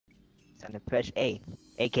and then press A,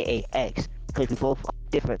 aka X, because we both on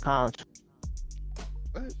different consoles.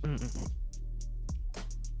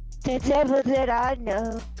 The devil that I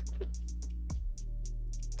know.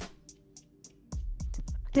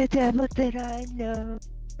 The devil that I know.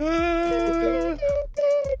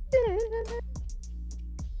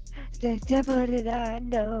 The devil that I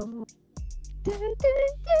know.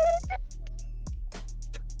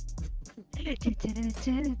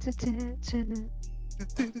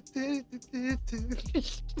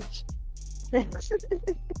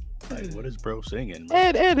 Like, what is bro singing? Bro?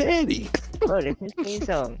 Eddie. Oh, this is me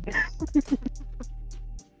song.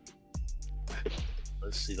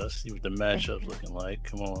 Let's see what the matchup's looking like.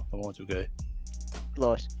 Come on, 2K.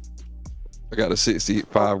 Lost. I got a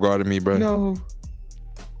 65 guarding me, bro. No.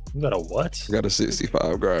 You got a what? I got a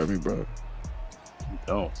 65 guarding me, bro. You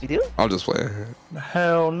don't. You do? I'm just playing.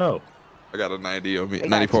 Hell no. I got a 90 on me, They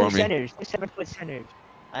 94 got on two me. centers, 7-foot centers.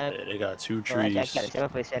 They got 2 I trees. got a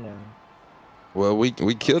 7-foot center. Well, we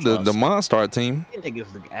killed the Monster team. You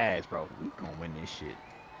niggas look ass, bro. We gonna win this shit.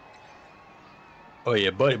 Oh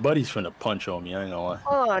yeah, buddy's finna punch on me. I ain't gonna lie.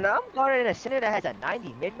 Oh, no, I'm guarding a center that has a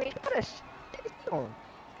 90 mid-range. What a shit is going?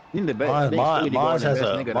 You the best. Mine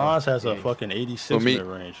has a fucking 86 mid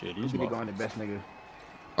range. Yeah, these be going the best nigga.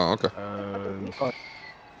 Oh, okay.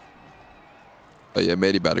 Oh yeah,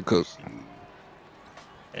 Matty about to cook.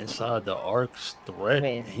 Inside the arc's threat,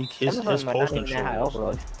 Man, his post control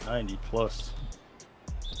is 90 plus.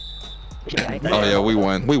 Oh yeah, we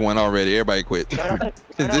won. We won already. Everybody quit.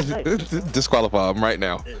 Disqualify him right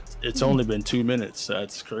now. It's only been 2 minutes.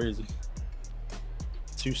 That's crazy.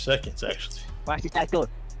 2 seconds actually. Watch this back door.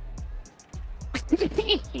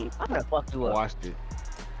 I'm gonna fuck you up. Watched it.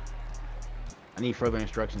 I need further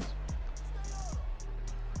instructions.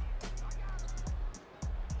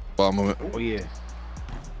 Ball moment. Oh yeah.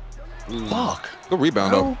 Fuck. Good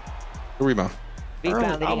rebound though. Good rebound.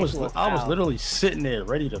 I was literally sitting there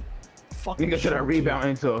ready to fucking. Nigga should have rebound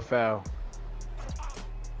into a foul.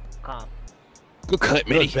 Calm. Good cut,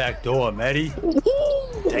 Matty. Good back door, Matty.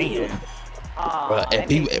 Damn.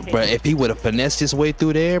 If he would have finessed his way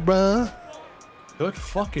through there, bro. Good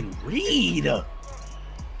fucking read.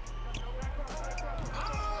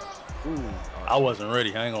 I wasn't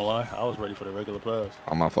ready. I ain't gonna lie. I was ready for the regular pass.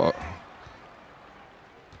 Oh, my fault.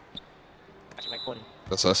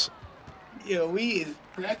 That's us. Yo, we is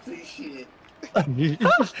practicing shit. I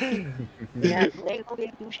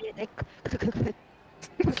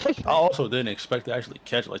also didn't expect to actually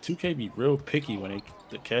catch. Like 2K be real picky when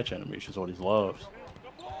the catch animations all these loves.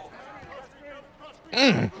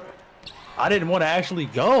 I didn't want to actually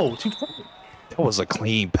go. That was a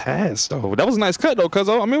clean pass though. That was a nice cut though, cuz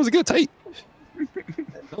I mean it was a good tape.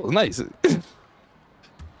 That was nice.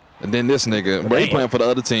 And then this nigga, bro, he playing for the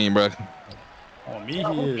other team, bro. On me,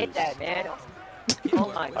 he is. Hit that, man.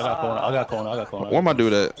 Oh my God. I got corner. Why am I do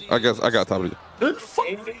that? I guess I got top of you. Good fuck.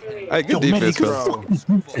 Hey, good defense, bro.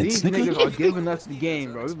 These niggas are giving us the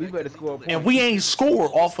game, bro. We better score points. And we ain't score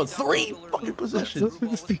off of 3 fucking possessions.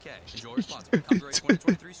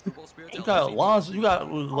 You got Lonzo, you got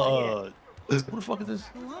who the fuck is this?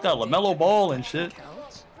 You got LaMelo Ball and shit.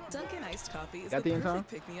 Got the in time?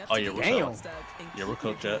 Oh yeah, we're Damn. Yeah, we're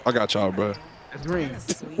cooked, chat. I got y'all, bro. That's green.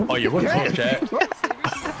 Oh yeah, we're cooked, chat.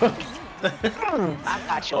 I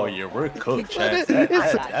got you. Oh yeah, we're cooked, chat.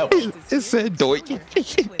 It said doink.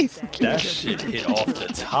 That shit hit off the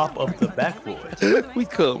top of the backboard. We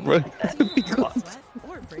cooked, bro. We cooked.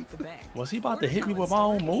 Was he about to hit me with my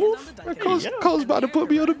own move? Coach about to put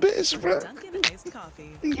me on the bench, bro.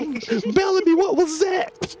 Bellamy, what was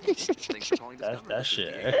that? That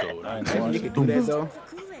shit echoed. I ain't gonna You could do that though.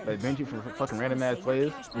 Like bench you for fucking random ass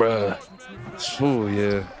players. Bruh. Oh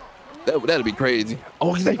yeah. That'd be crazy.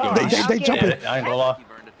 Oh, they jumping. Yeah, I ain't gonna lie.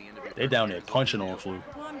 They down there punching on Flu.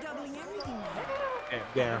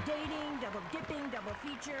 Yeah.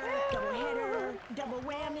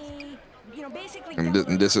 And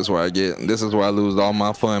this is where I get. This is where I lose all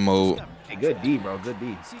my fun mode. Hey, good D, bro. Good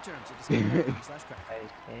D.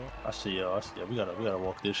 I see y'all. We gotta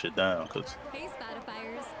walk this shit down, cause.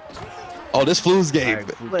 Oh, this Flu's game.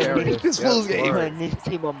 Right, This Flu's game. Putting this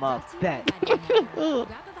team on my back.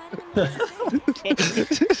 That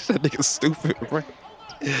nigga stupid, bro.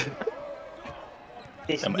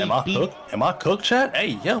 Am I cooked? Am I cooked, chat?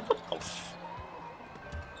 Hey, yo, what the f?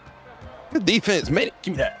 Good defense, man.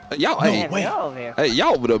 Give me that. Y'all, hey,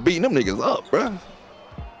 y'all would have beaten them niggas up, bro.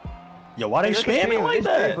 Yo, why they spamming like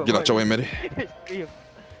that? Get out your way, man.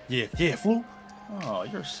 Yeah, Flu. Oh,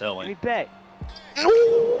 you're selling. Give me back.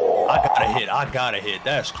 I gotta hit.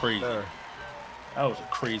 That's crazy. That was a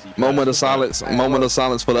crazy pass. Moment of silence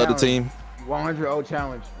for the other team. 100-0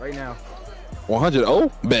 challenge right now. 100.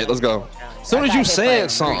 Oh, bet. Let's go. As soon as you said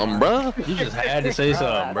something, bro. You just had to say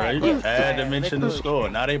something, bro. You just had to mention the Literally. score.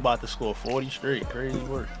 Now they about to score 40 straight. Crazy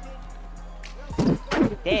work.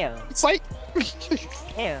 Damn. It's like,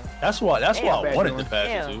 Damn. That's why I Damn, wanted to bad pass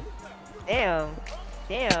Damn. it to. Damn.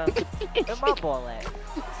 Damn. Where my ball at?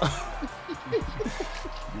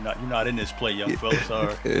 You're not in this play, young fella.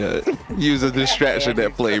 Sorry. yeah, use a distraction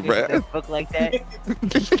that play, bro. Look like that.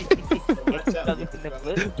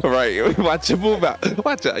 Right. Watch your move out.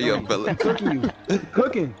 Watch out, young fella. Cooking you.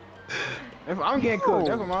 Cooking. I'm getting cooked.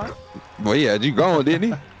 Never mind. Well, yeah, you gone,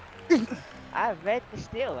 didn't he? I read the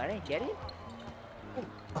steal. I didn't get it.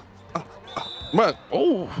 But,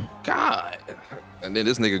 oh, God. And then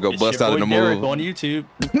this nigga go It's bust your out in boy the Derek move. on YouTube.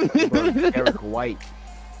 Bro, Eric White.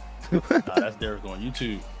 Nah, that's Derek on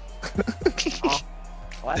YouTube.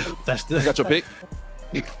 What? That's You got the. your pick?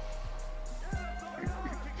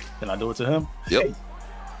 Can I do it to him? Yep.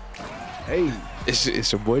 Hey.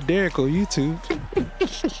 It's your boy Derek on YouTube.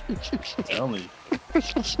 Tell me.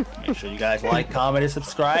 Make sure you guys like, comment, and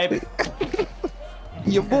subscribe.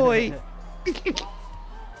 Your boy.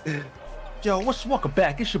 Yo, welcome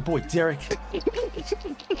back. It's your boy Derek.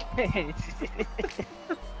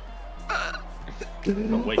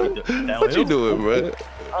 No, wait, What you doing, bro?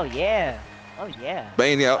 Oh yeah. Oh yeah.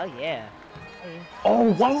 Bang Oh out. yeah. Oh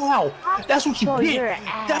wow, that's what you Oh, get. you're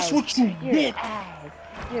That's what you You're get. ass.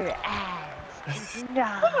 You're ass.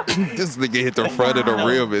 Nah. This nigga hit the front of the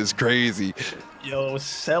rim is crazy. Yo,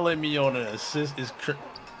 selling me on an assist is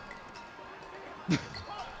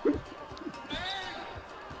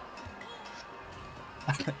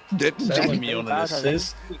selling me on an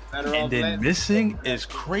assist and then missing is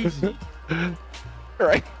crazy.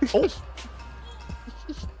 Right. Oh.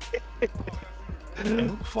 Hey, who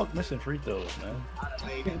the fuck missing free throws, man?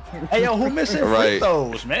 Hey, yo, who missing free Right.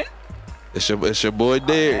 throws, man? It's your boy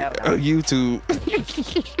Derek on YouTube.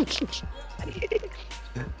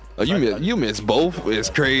 Oh, you miss both? It's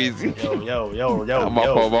crazy. Yo. My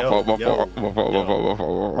fault.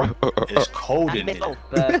 It's cold in here.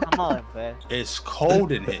 Come on, bro. It's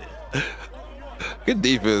cold in here. Good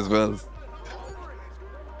defense, man.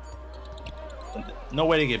 No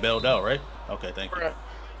way to get bailed out, right? Okay, thank you.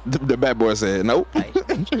 The bad boy said nope.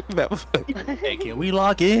 Hey, can we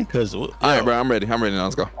lock in? Cause All right, bro. I'm ready now.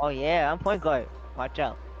 Let's go. Oh yeah, I'm point guard. Watch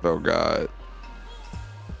out. Oh God.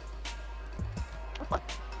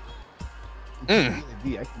 I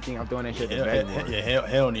think I'm throwing that shit to the bad boy. Yeah,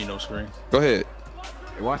 hell need no screen. Go ahead.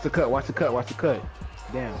 Hey, watch the cut.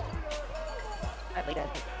 Damn.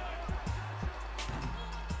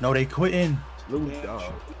 No, they quitting. Lose,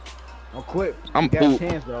 dog. Don't quit. I'm You got a poop.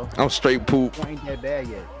 chance, though. I'm straight poop. You ain't that bad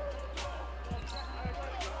yet.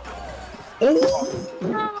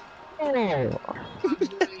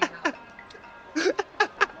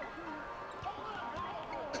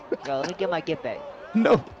 Yo, let me get my get back.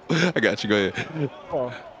 No. I got you. Go ahead.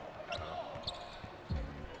 Oh.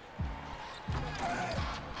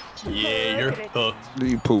 Yeah, you're hooked.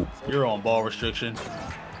 You poop. You're on ball restriction.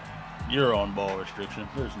 You're on ball restriction.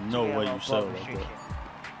 There's no way you sell like that.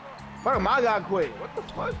 Fuck, my guy quit. What the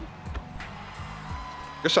fuck?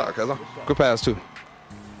 Good shot, cuz. Good pass too.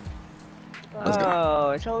 Let's go.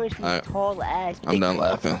 Oh, it's always these Alright. tall ass. I'm done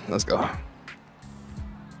laughing. Let's go.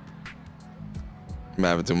 I'm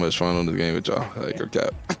having too much fun on this game with y'all. Like your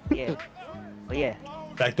cap. Yeah. Oh yeah.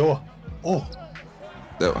 Back door. Oh,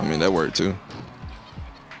 That worked too.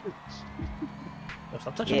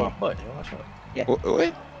 stop touching Yeah. my butt. Yo, watch out.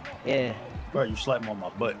 What? Yeah. Bro, you slapped on my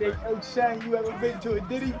butt, bro. Yo, Shaq, you ever been to a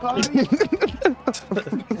Diddy party?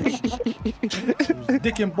 There's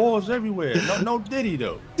dick and balls everywhere. No Diddy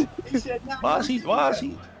though. He said, nah, Why is he?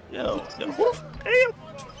 Yo, who the damn.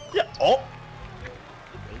 Yeah. Oh.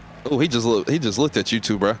 Oh, he just looked at you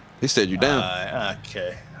too, bro. He said you down.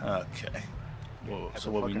 Okay. Well,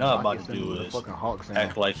 so what we not about to do is Fucking Hawks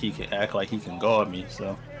act like he can guard me.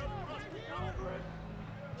 So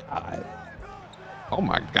God. Oh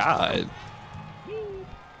my God.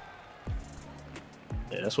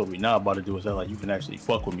 yeah, that's what we not about to do is act like you can actually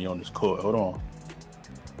fuck with me on this court. Hold on.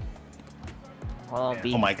 Hold on,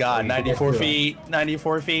 B. Oh my God, 94 feet.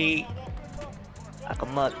 94 feet. I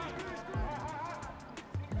come up.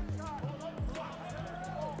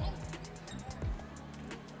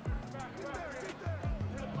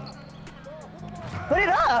 Put it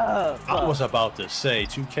up! I was about to say,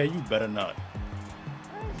 2K, you better not.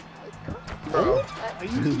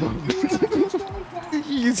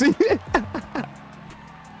 You see?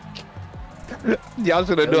 Y'all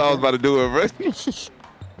should have knew I was about to do it,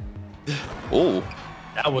 bro. Oh,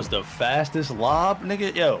 That was the fastest lob,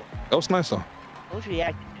 nigga. Yo, that was nice though. Who's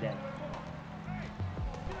reacting to that?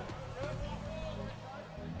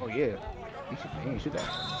 Oh yeah. He ain't shoot that.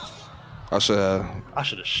 I should have. I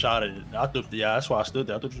should have shot it. I thought, yeah, that's why I stood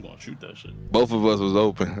there. I thought you was gonna shoot that shit. Both of us was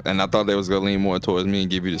open, and I thought they was gonna lean more towards me and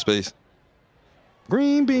give you the space.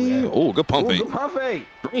 Green bean. Oh, good pump Ooh, fake. good pump fake.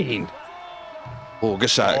 Green. Oh, good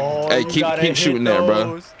shot. Oh, Hey, you gotta keep hit shooting that, bro.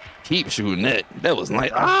 those. Keep shooting that. That was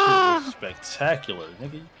nice. That Ah. shit was spectacular,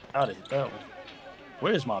 nigga. You gotta hit that one.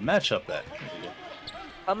 Where's my matchup at?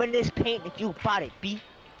 I'm in this paint if you bought it, B.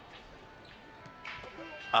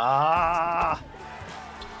 Ah.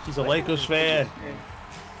 He's a Lakers fan.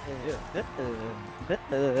 It's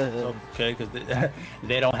okay, because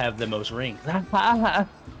they don't have the most rings.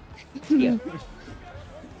 Yeah.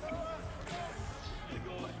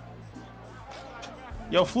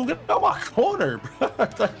 Yo, Flu, get out my corner, bro.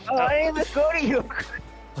 Oh, I didn't even go to you.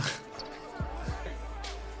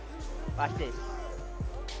 Watch this.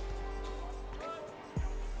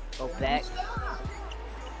 Go back.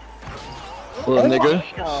 Little nigga.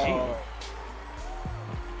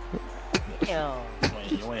 Damn.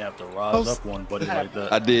 You ain't have to rise up one buddy like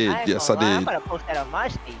that. I did. I ain't Yes, I gonna lie, I'm did. gonna post that on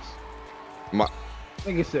MySpace.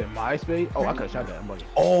 Nigga said MySpace. Oh, I could have shot that. I'm bugging.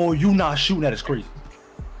 Oh, you not shooting that is crazy.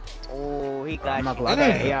 Oh, he got I'm not you. gonna lie.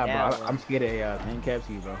 I got AI, Now, bro. I'm scared of AI. I ain't caps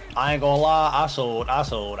you, bro. I ain't gonna lie, I sold.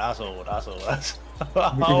 Oh,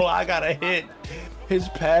 I gotta hit. His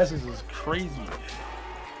passes is crazy.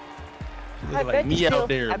 He I look bet like the me skill- out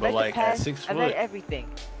there, I but bet the like pass, at 6 I bet foot. everything.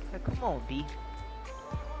 Like, come on, B.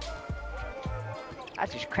 I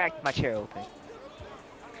just cracked my chair open.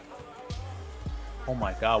 Oh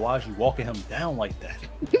my god, why is you walking him down like that?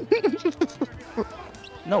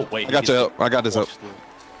 No way. I got you up. I got this up.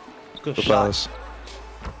 Good Good shot. pass.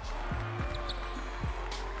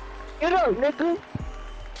 Get up, nigga.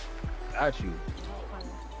 Got you.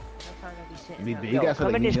 You He got come in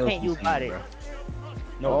something this he knows paint, you he's got seen, it.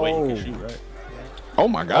 bro. No way you can Oh. shoot, right? Oh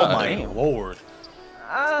my Oh god. my lord.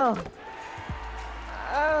 Oh.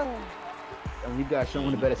 Oh. And you got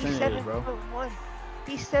someone the better He's center is, 7'1". bro.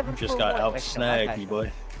 He's 7'1". You just got out Wait, no, I snagged got me, you.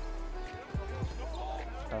 boy.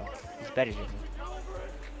 Oh, he's better than me.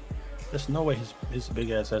 There's no way his big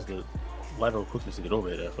ass has the lateral quickness to get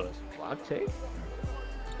over there fast. Block tape.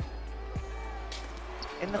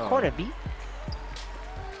 In the Oh. corner, B.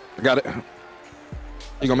 I got it.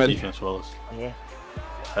 You gonna make it? Defense, Willis. Yeah.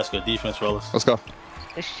 That's good defense, Willis. Let's go.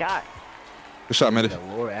 Good shot. Good shot, Matty. That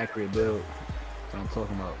lower accurate build. That's what I'm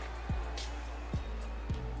talking about.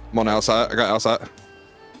 I'm on the outside. I got outside.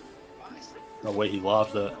 No way he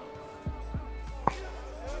lobs that.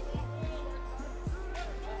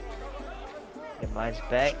 Get mine's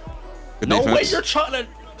back. Good No way defense. you're trying to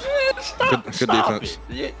stop. Good Stop defense.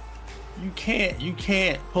 it. You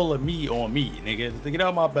can't pull a me on me, nigga. Get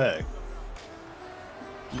out my bag.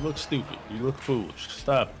 You look stupid. You look foolish.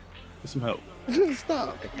 Stop it. Get some help.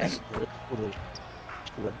 Stop.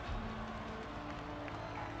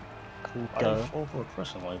 Cool, Why do you fall for a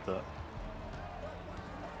person like that?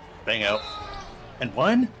 Bang out. And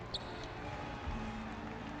one?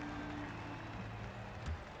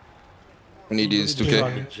 We need these He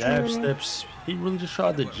tried 2K. to jab steps. He really just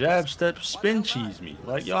tried to jab step spin cheese me.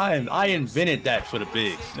 Like, yo, I invented that for the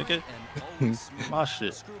bigs, nigga. My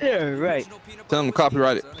shit. Yeah, right. Tell them to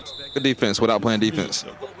copyright it. Good defense without playing defense.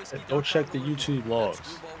 Go check the YouTube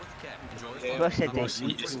logs. Who said Go that?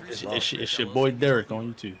 see, it's your boy Derek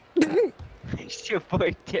on YouTube. It's your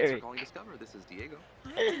boy Derek.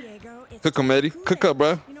 Cook 'em, Eddie. Cook up,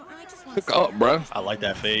 bro. Cook up, bro. I like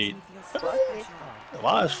that fade.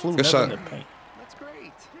 Why is Flu Good never shot. in the paint?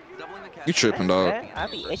 You tripping, dog. I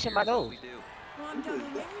be itching my nose.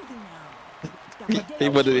 He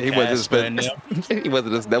wasn't Casper in expecting. there. He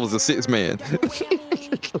wasn't. That was a 6-man.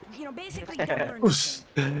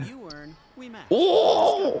 You earn, we match.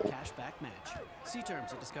 Oh! Cashback match. See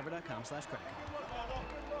terms at discover.com/credit.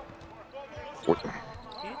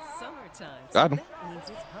 It's summertime. Got him. That means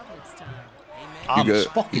it's Publix time. I'm good.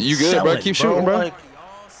 fucking You good, bro? selling, Keep shooting, bro. Like,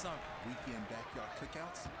 Weekend backyard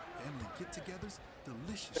cookouts, family get-togethers,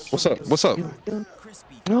 delicious. What's up? What's up?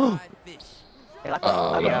 Crispy No. fried fish,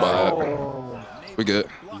 Oh, the bug. We good.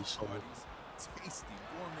 tasty gourmet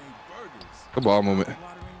burgers, Good ball movement.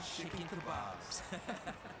 chicken kebabs.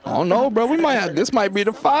 I don't know, bro. We might have. This might be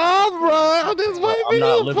the 5, bro. This might be I'm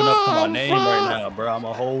not the living up to my 5, name bro. right now, bro. I'm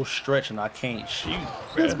a whole stretch and I can't shoot.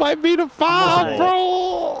 This bruh. might be the 5,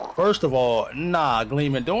 bro. First of all, nah,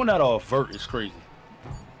 Gleeman, doing that off vert is crazy.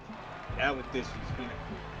 That was disrespectful.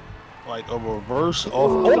 Like a reverse off.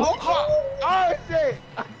 Oh shit!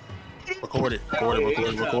 Record it. Record it. Record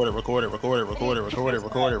it. Record it. Record it. Record it. Record it. Record it.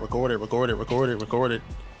 Record it. Record it. Record it. Record it. Record it.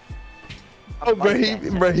 Oh, bro, he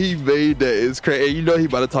made that. It's crazy. You know he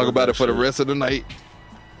about to talk about it for the rest of the night.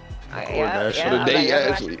 that shit. The day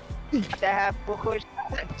actually. That half full court.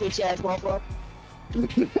 Bitch ass motherfucker.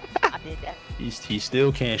 I did that. He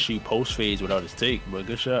still can't shoot post fades without his take, but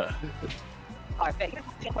good shot. Alright, bet.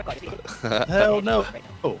 Hell no.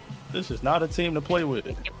 Oh, this is not a team to play with.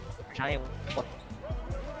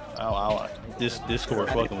 This Discord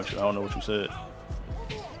fucking with you. I don't know what you said.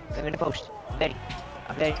 I'm in the post. I'm ready.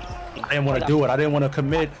 I'm ready. I didn't want to do it. I didn't want to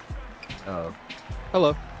commit. Oh.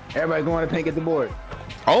 Hello. Everybody going to paint at the board.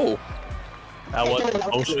 Oh. That wasn't a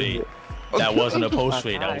post fade. That wasn't a post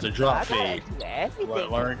fade. That was a drop fade.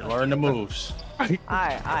 Learn the moves. Alright,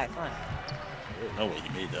 fine. No way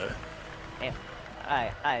you made that.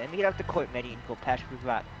 Alright, let me get off the court, Medi, and go pass through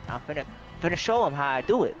rock. I'm finna show him how I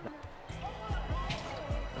do it.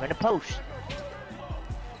 I'm in the post.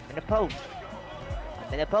 I'm in the post.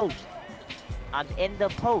 I'm in the post. I'm in the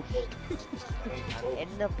post. I'm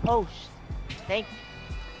in the post. Thank you.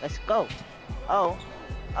 Let's go. Oh.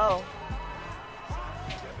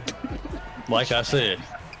 Like I said,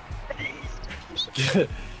 he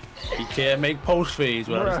can't make post fades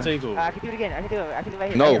without his takeover. I can do it again. I can do it right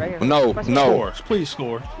here. No, right here. no. Score. Please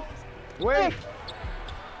score. Wait.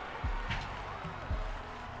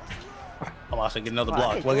 I'm about to get another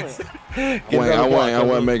block. Look at I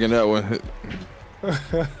wasn't making that one.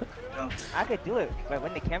 I could do it, but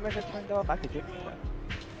when the cameras are turned off, I could do it.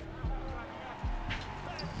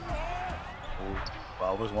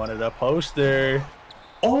 I was one of the poster.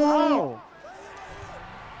 Oh!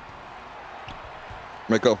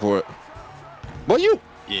 Make up for it. Boy, you.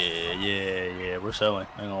 Yeah. We're selling.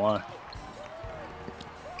 I ain't gonna lie.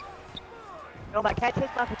 No, my cat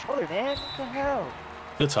takes my controller, man. What the hell?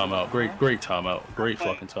 Good timeout. Great timeout. Great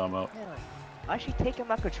fucking timeout. Yeah. Why is she taking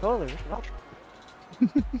my controller? What's wrong?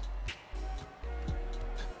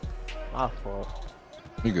 My fault.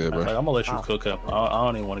 You good, bro? I'm gonna let you cook up. I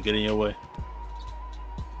don't even want to get in your way.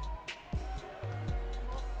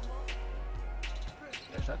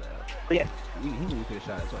 But yeah. He really could have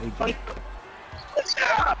shot it, so he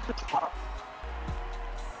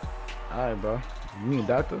Alright, bro. You mean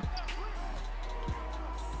doctor?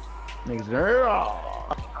 Niggas there.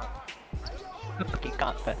 Fucking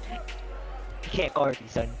content. You can't guard me,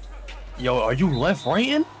 son. Yo, are you left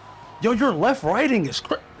righting? Yo, your left righting is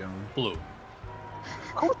blue.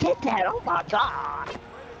 Who did that? Oh my god.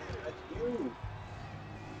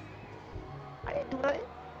 I didn't do nothing.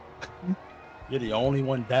 You're the only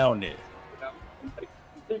one down there.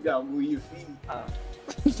 You gotta move your feet.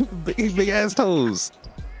 big ass toes.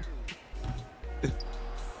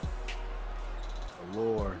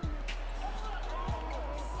 Lord.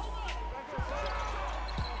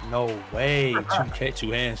 No way.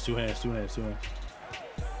 Two hands. Safety.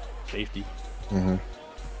 Mm-hmm.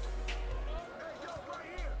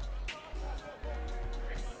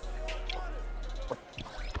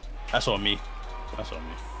 That's on me.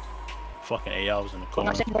 Fucking AI was in the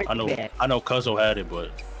corner. I know Cuzzo had it,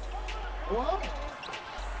 but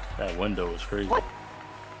that window is crazy.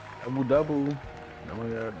 Double.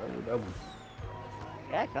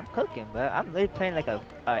 Yeah, I'm cooking, but I'm literally playing like a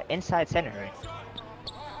inside center right now.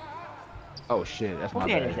 Oh shit, that's my Who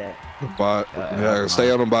managed bad. that? Bot. Yeah,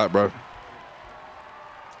 stay on the bot, bro.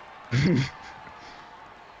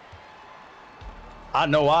 I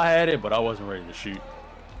know I had it, but I wasn't ready to shoot.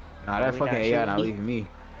 Nah, that fucking AI not leaving me.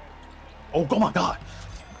 Oh my god.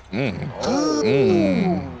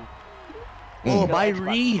 Oh,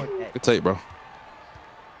 Myrie. Good tape, bro.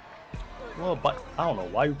 Well, but I don't know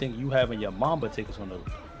why you think you having your mamba take us on the.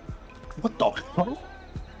 What the hell?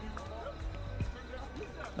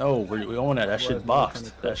 No, we on that. That shit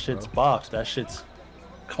boxed. That shit's boxed. That shit's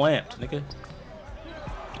clamped, nigga.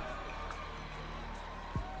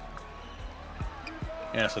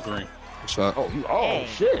 Yeah, that's a green. Shot. Oh, Dang.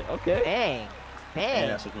 shit. Okay. Dang. Yeah,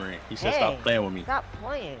 that's a green. He said, "Stop playing with me. Stop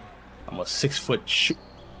playing. I'm a 6 foot shoot."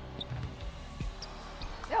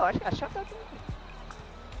 Yo, I just got shot that.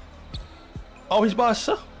 Oh, he's by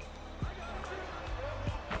himself.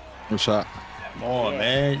 Good shot. Come on, Yeah.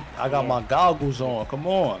 man. I got my goggles on. Come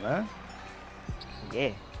on, man.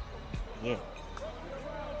 Yeah.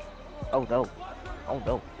 Oh no. Oh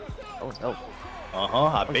no.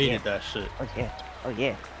 I baited that shit. Oh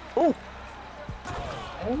yeah. Ooh.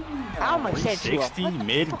 How much sent you up? 360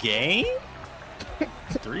 mid game.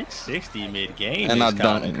 360 mid game. And I is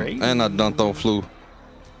kinda dunked. crazy. And I dunked on flu.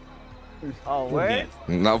 Oh, word?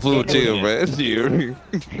 Not flu, chill, man. Chill.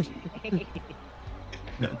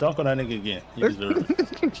 Dunk on that nigga again. He deserves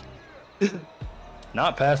it.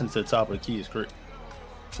 Not passing to the top of the key is crazy.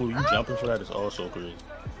 Fool, you jumping for that is also crazy.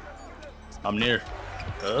 I'm near.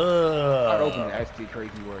 Start opening actually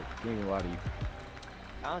crazy work. You ain't gonna lie to you.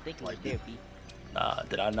 I don't think he's there, B. Nah,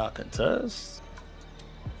 did I not contest?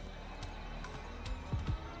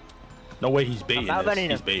 No way he's baiting I'm this. outrunning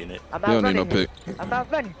He's him. baiting it. I'm You don't need no outrunning pick. him. I'm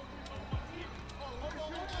outrunning.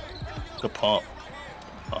 Good pump.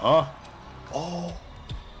 Uh-huh. Oh.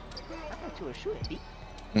 I thought you were shooting, B.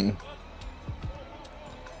 Mm-mm.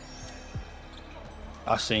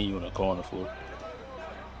 I seen you in the corner, fool.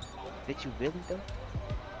 Did you really, though?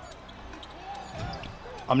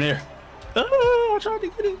 I'm there. Oh, I tried to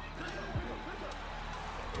get it.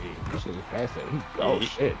 Hey, this shit is fast. Yeah, Oh he-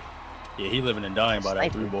 shit. Yeah, he living and dying by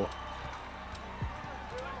that Sniper. 3 ball.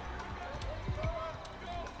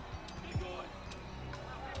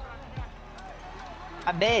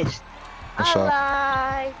 I missed. Good shot.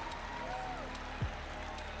 Alive.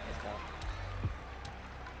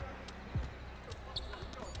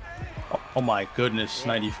 Oh my goodness,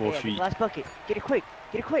 94 Yeah, feet. last bucket. Get it quick.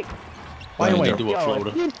 Get it quick. Why you Yo, ain't do a Yo,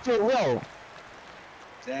 floater? you did well.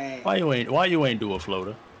 Dang. Why you ain't do a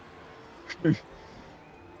floater?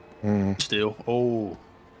 Still. Oh.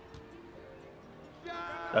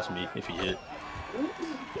 That's me if he hit.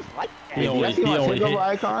 Like He that. only, I see he my only takeover hit.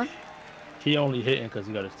 icon? He only hitting because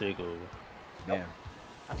he got his takeover. Damn.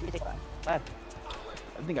 I'll see you take five.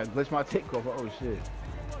 I think I glitched my takeover. Oh shit.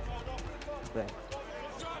 But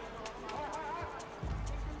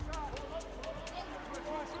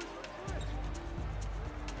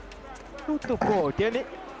shoot the ball, damn it.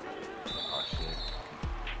 Oh shit.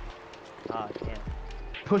 Oh, damn.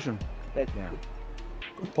 Push him. That's Damn.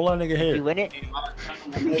 Pull that nigga You head. win it?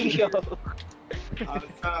 Yo. Yo. All the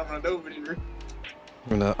time run over here.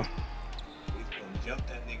 No, He's gonna jump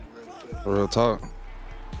that nigga real quick. real talk.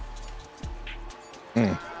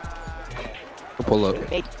 Good pull up.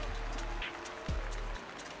 Hey.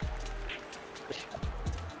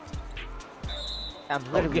 I'm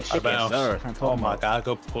literally get I sitting. bounce. sir. I'm Oh talking my about. god,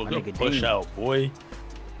 go pull, My go nigga push Dean. out, boy.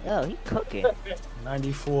 Yo, he cooking.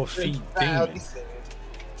 94 feet Foul, demon. he said.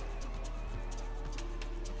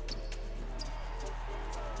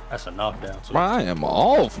 That's a knockdown too. Bro, I am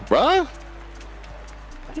off, bruh.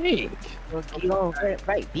 Hey. You all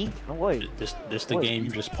right, B. Don't worry. This the game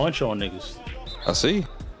you just punch on niggas. I see.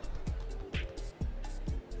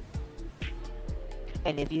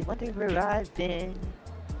 And if you want to where I've been.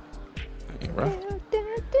 Yeah, bro.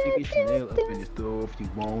 Sticky Chanel up in the store if you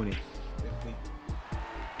want it.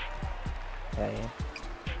 Yeah.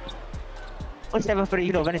 What's that for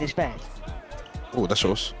you know running this fast? Oh, that's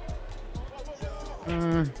yours.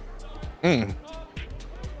 Mm. I ain't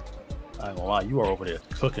gonna lie, you are over there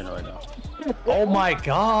cooking right now. Oh my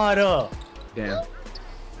god! Damn.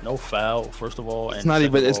 No foul, first of all. It's not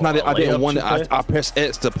even. It's not. I didn't want it. it. I pressed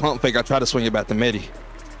X to pump fake. I tried to swing it back to Medi.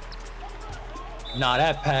 Nah,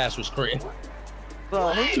 that pass was crazy.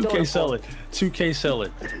 Bro, 2K sell it. 2K sell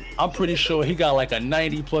it. I'm pretty sure he got like a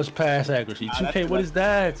 90+ pass accuracy. 2K, what is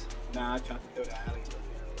that? Nah, I tried to throw the alley.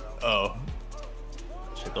 Oh.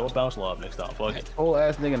 Shit, throw a bounce lob next time. Fuck it. Old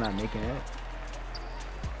ass nigga not making it.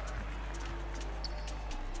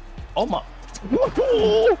 Oh my.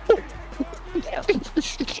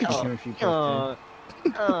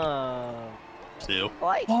 Still.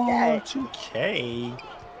 Like Oh, that. 2K.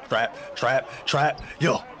 Trap.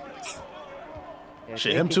 Yo. Yeah, Shit,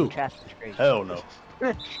 three him people too. trapped is crazy. Hell no.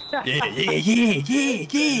 Yeah. Nah,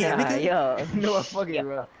 nigga. yo. You know what? Fuck it,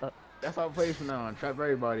 bro. That's how I play from now on. Trap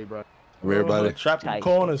everybody, bro. Everybody. Trap in the Tight.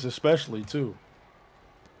 corners, especially too.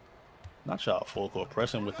 Not y'all full court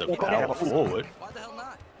pressing with the power forward. Why the hell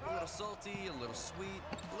not? A little salty, a little sweet,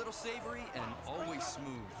 a little savory, and always smooth.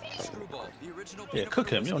 Screwball, the original Yeah, peanut cook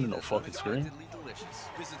butter him. You don't need no whiskey fucking that's screen. unexpectedly delicious.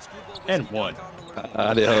 Visit And one.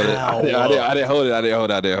 I didn't hold it. I didn't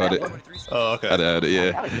hold it. Oh, okay. I didn't hold it.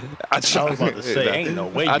 Yeah. I was about to say, ain't no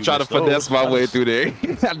way I you tried to missed those. finesse my way through there.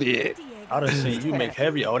 I did. I done seen you make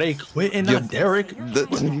heavy. Oh, they quitting Yeah, on Derek. the-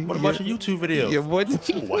 What about your YouTube video? Yeah, what?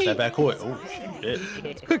 Ooh, watch that backcourt. Oh,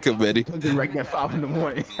 shit. Cook him, Medi. Cooking right at 5 in the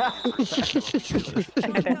morning. What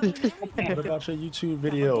about your YouTube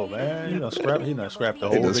video, man? He done scrapped the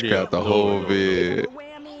He whole just video. scrapped the whole vid.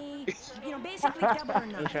 He's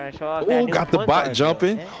trying to show off Oh, that new got the point bot guard,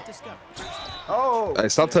 jumping. man. Oh. Hey,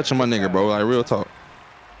 stop touching my nigga, bro. Like, real talk.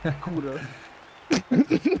 Cuda.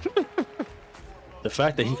 The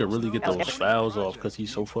fact that he could really get those fouls off because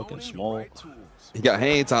he's so fucking small. He got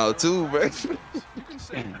hang time too, bro.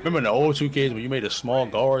 Remember in the old 2Ks when you made a small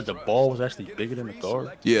guard, the ball was actually bigger than the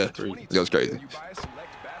guard? Yeah, Crazy. that was crazy.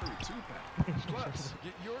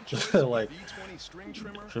 Like,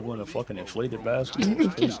 dribbling a fucking inflated basketball.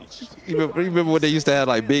 Crazy. You remember when they used to have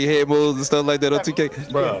like big head moves and stuff like that on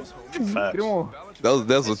 2K? Bro, Get facts. on.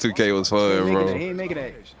 That's what 2K was for, He bro. ain't making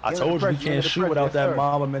that. I told you he can't shoot without that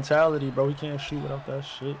mama mentality, bro. He can't shoot without that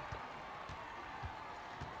shit.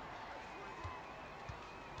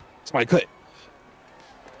 Somebody cut.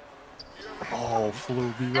 Oh,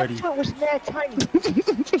 Flu, be ready. That was mad tiny.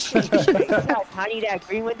 You see how tiny that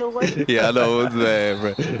green window was? Yeah, I know it was bad,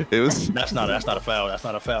 bro. It was. That's not a foul. That's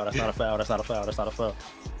not a foul. That's not a foul. That's not a foul. That's not a foul.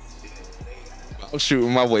 I'm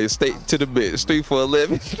shooting my way straight to the bench. 3 for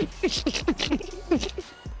 11.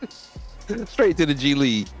 Straight to the G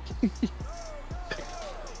League.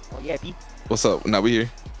 Oh, yeah, B. What's up? Now we here.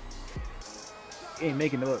 He ain't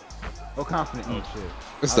making it look. No confident in this shit.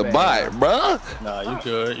 It's My the bad, bite, bro. Nah, you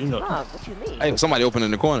good. You know, Mom, what you mean? Hey, somebody open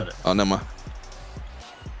in the corner. Oh, never mind.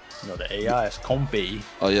 you know the AI is comfy.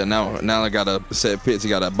 Oh yeah, now I got a set pitch. He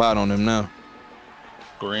got a bot on him now.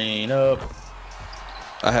 Green up.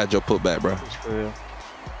 I had your putback, bro. It's for real.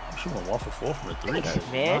 I'm shooting 1 for 4 from the 3. That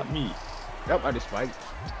is Man. not me. Yep, I just spiked.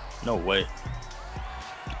 No way.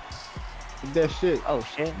 Get that shit. Oh,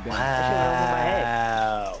 shit. Damn.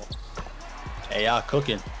 Wow. AI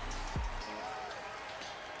cooking.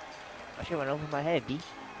 I should went over my head, B. You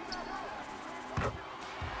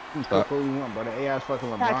can fuck what you want, bro. The AI's fucking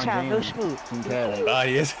LeBron Cha-cha, no James. smooth. Team Cali. Ah,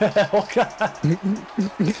 yes. Oh, God.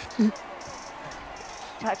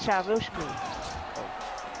 Cha-cha, real smooth.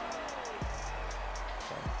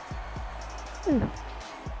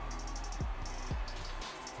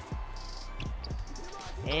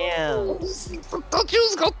 Damn. I thought you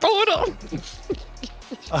was gonna throw it up.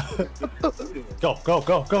 Go.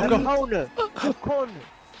 Corner. Corner.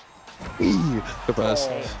 Good pass.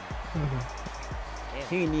 Damn.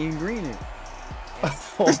 He ain't even green it.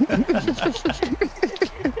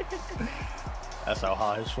 That's how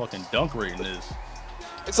high his fucking dunk rating is.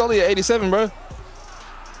 It's only at 87, bro.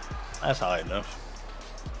 That's high enough.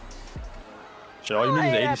 Shit, all you need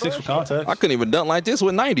is yeah, 86 for bullshit. context. I couldn't even dunk like this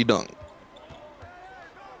with 90 dunk.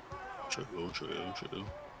 True.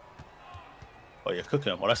 Oh, yeah, cook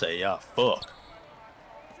him. Well, that's AI. Fuck.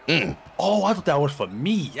 Oh, I thought that was for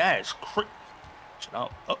me. Yeah, it's crazy. Shit, oh.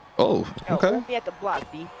 Oh, Yo, okay. hold me at the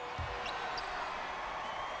block, B.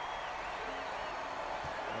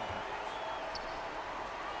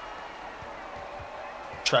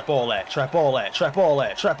 Trap all that.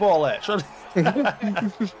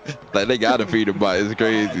 Like they gotta feed the bite. It's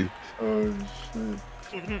crazy. No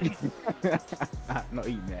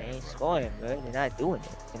eating They that. ain't scoring, bro. They're not doing it.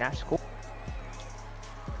 They're not scoring.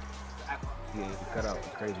 Yeah, the cutout is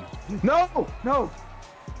crazy. No! Oh,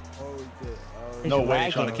 shit. No way they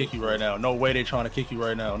lagging. trying to kick you right now. No way.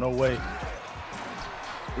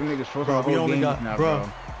 Them niggas forcing Bro, the we whole only game got- now, bro. bro.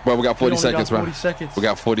 Bro, we got 40 We only seconds, got bro. 40 seconds. We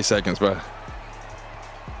got 40 seconds, bro.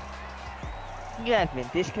 You have been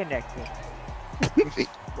disconnected. Give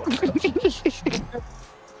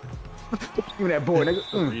me that board,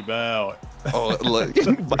 nigga. Rebound. Oh, look.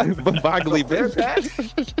 Bagley, Fair man. pass.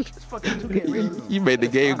 It's fucking 2K rebound. You made the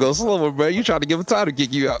game go slower, bro. You trying to give him time to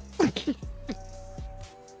kick you out.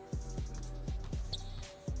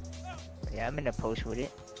 Yeah, I'm in the post with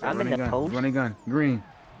it. Run I'm in and the gun. post. Run and gun. Green.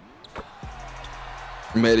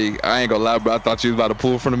 Medi, I ain't gonna lie, bro. I thought you was about to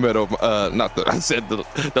pull from the middle. Not the, I said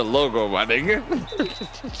the logo, my nigga.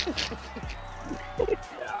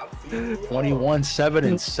 21, 7,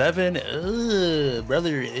 and 7. Ugh,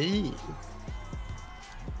 brother. Ugh.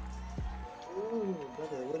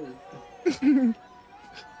 I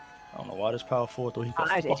don't know why this power forward though. He can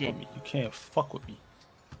Eyes fuck itching. with me. You can't fuck with me.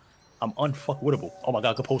 I'm unfuckwittable. Oh my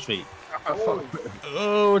god, good post fade.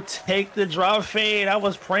 Oh, take the drop fade. I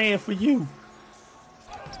was praying for you.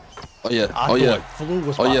 Oh yeah. I Oh yeah. thought Flu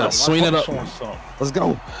was Oh, yeah. behind. Swing it up. Showing something. Let's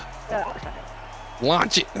go.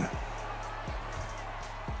 Launch it.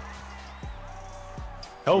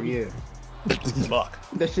 Help Oh, me. yeah. Fuck.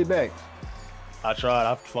 Put that shit back. I tried.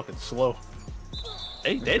 I'm fucking slow.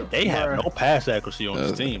 They have no pass accuracy on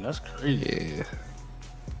this team. That's crazy. Yeah.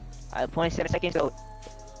 I have 0.7 seconds. So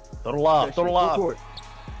Throw the lob. Throw the lob.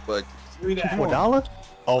 But $4?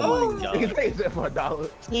 Oh my You god. can take that for $1.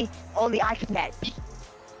 see, only I can that.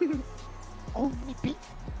 Only B.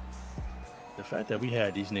 The fact that we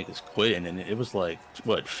had these niggas quitting and it was like,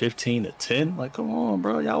 what, 15 to 10? Like, come on,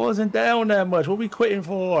 bro. Y'all wasn't down that much. What we quitting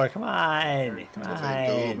for? Come on. Come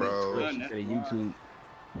on. bro. Switch to the YouTube.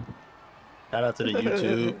 Shout out to the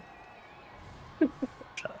YouTube.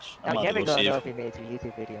 Josh, I'm I'm about never to go gonna see know if if he made it to a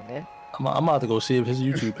YouTube video, man. I'm about to go see if his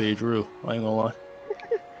YouTube page real. I ain't gonna lie.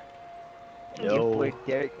 Your Yo, boy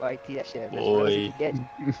Derek YT, that shit. Boy. Get.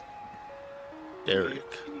 Derek.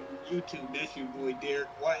 YouTube, that's your boy Derek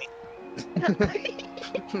White.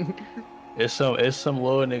 It's some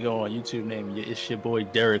little nigga on YouTube named it's your boy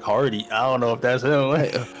Derek Hardy. I don't know if that's him.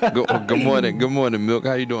 good morning. Good morning, Milk.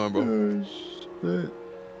 How you doing, bro?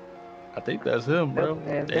 I think that's him, bro.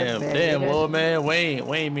 Man, Damn, man, little man. We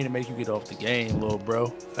ain't mean to make you get off the game, little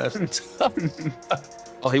bro. That's tough.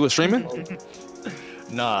 Oh, he was streaming?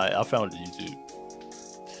 Nah, I found it on YouTube.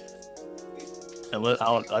 And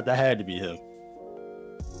that had to be him.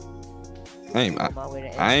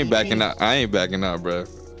 I ain't backing out. I ain't backing out, bro.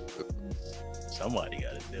 Somebody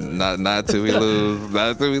got to do it. Not till we lose.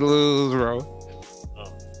 Not till we lose, bro.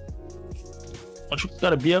 Don't you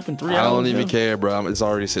gotta be up in 3 hours? I don't even care, bro. It's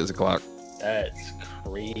already 6 o'clock. That's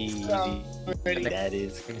crazy. That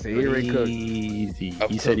is crazy.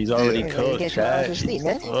 He said he's already cooked, Chad.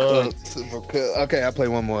 Okay, I'll play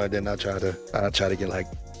one more, then I'll try to get like.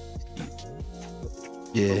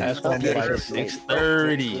 Yeah. That's gonna be like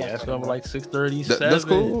 6:30. That's gonna be like 6:37. That's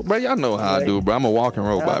cool, bro. Y'all know how I do, bro. I'm a walking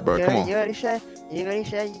robot, bro. Come on. You already said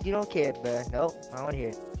you don't care, bro. Nope, I don't want to hear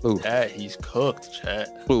it. Ooh. Chad, he's cooked, Chad.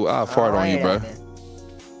 Ooh, I'll fart on you, bro.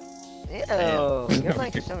 Ew, you're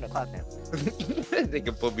like 7 o'clock now. They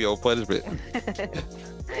can put me on punishment.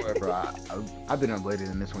 Boy, bro, I've been up later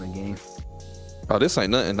than this one again. Oh, this ain't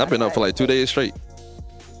nothing. I've been up for like 2 days straight.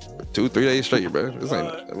 2-3 days straight, bro. This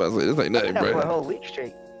ain't nothing, For a bro. whole week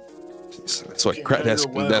straight. That's what crack. That's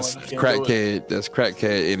crackhead. That's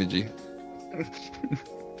crackhead energy.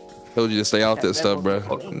 Told you to stay out that stuff, bro.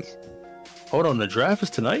 Hold on, the draft is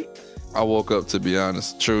tonight? I woke up, to be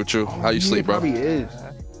honest. True. How you sleep, bro? Probably is.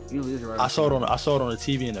 Right. I saw it on the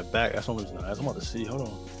TV in the back. That's what I'm about to see. Hold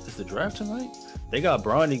on, is the draft tonight? They got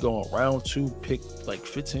Bronny going round 2, pick like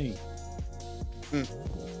 15.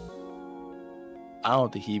 I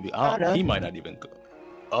don't think he might not even go.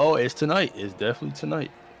 Oh, it's tonight. It's definitely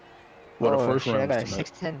tonight. Well, the first round I got is a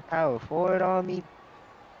tonight. 6'10" power forward on me.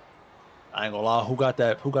 I ain't gonna lie. Who got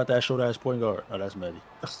that short ass point guard? Oh, that's Medi.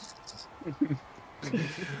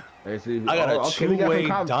 I got a two-way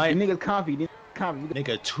diamond. Niggas comfy.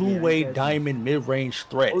 Nigga, two-way diamond mid-range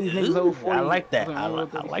threat. Ooh, I like that. I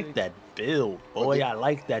like that build, boy. I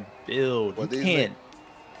like that build. He can't.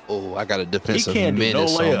 Oh, I got a He defensive can't do no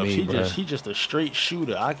menace on layups. me, bro. He just a straight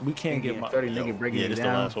shooter. We can't get my. 30 nigga breaking this it the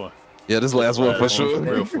down. last one. Yeah, this last one for For sure.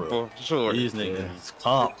 real, for real. For sure. These niggas is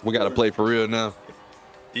comp. We gotta play for real now.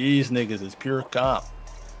 These niggas is pure comp.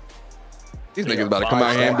 These niggas about to come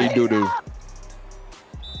out here and be doo-doo.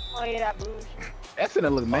 Oh yeah, that bullshit. That's gonna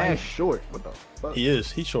look mad short. What the fuck? He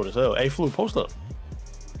is. He's short as hell. Hey, Flu, post up.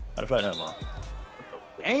 Matter of fact, never mind.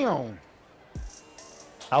 Damn.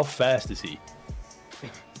 How fast is he?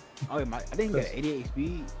 Oh, I think he got 88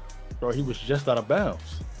 speed. Bro, he was just out of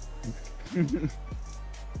bounds. I ain't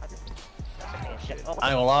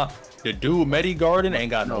gonna lie. The dude, Medi Garden,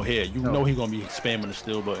 ain't got no hair. You know he gonna be spamming the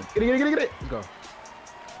steal button. Get it. Let's go.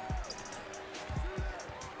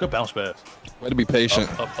 Good bounce pass. Way to be patient.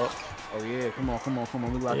 Up. Oh yeah, come on.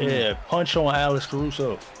 We lock Yeah, punch on Alex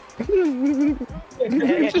Caruso.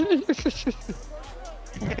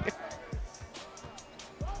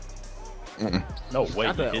 No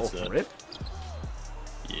way he hits that.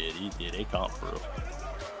 Yeah, they comp for real.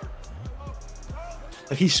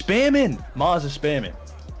 Like he's spamming. Maz is spamming.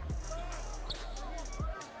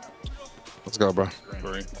 Let's go, bro.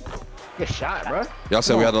 Good shot, bro. Y'all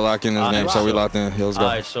said we had to lock in this game, so we locked in. Let's go. All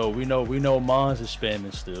right, so we know Maz is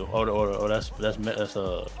spamming still. That's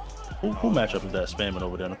who matchup is that spamming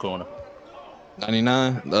over there in the corner?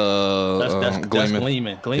 99. That's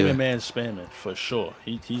Gleeman. Gleeman Yeah. man's spamming for sure.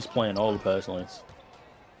 He's playing all the pass lanes.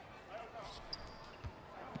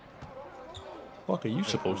 Fuck are you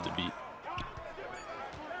supposed to be?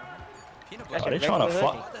 Are they trying to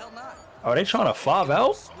five? Are they trying to 5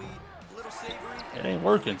 out? It ain't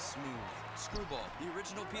working.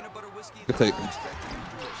 Good take.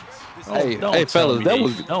 Don't Hey, tell fellas, me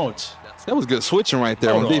that was good switching right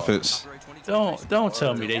there on defense. Don't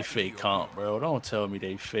tell me they fake comp, bro. Don't tell me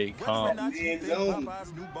they fake comp.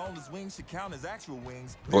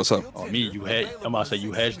 What's up? On me, I'm about to say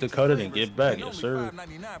you hedge the cutter and get back, yes sir.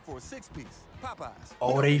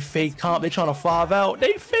 Oh, they fake comp. They trying to 5 out.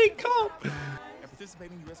 They fake comp.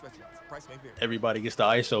 Everybody gets the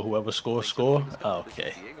ISO. Whoever scores.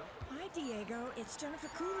 Okay. Hi, Diego. It's Jennifer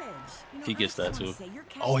Coolidge. He gets that too.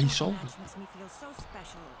 Oh, he sold. Makes me feel so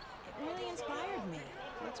special. It really inspired me.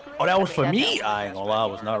 Oh, that was for me. I ain't gonna lie, I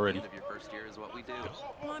was not ready.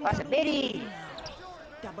 That's a Medi.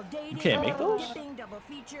 You can't make those?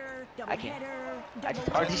 I can't. I just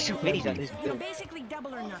hardly shoot Midis on this build. Basically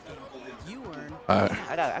double or nothing. You earn All right.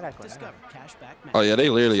 I got Discover Cashback Match. Oh yeah, they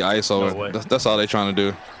literally ISO. No way. That's all they trying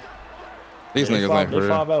to do. These They niggas ain't for they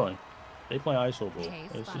real. 5 out. They playing ISO, bro. Okay,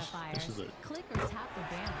 This is Spotifyers, a. click or tap the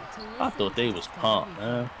banner to listen I thought they was to pumped,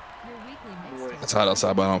 man. your weekly mixtape. That's hot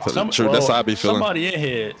outside, but I don't feel it. True, Well, that's how I be feeling.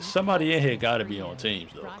 Somebody in here got to be on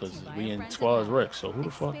teams though, because we in squads wreck. So who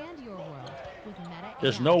the fuck? Expand your world with Meta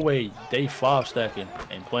There's AI. no way they 5 stacking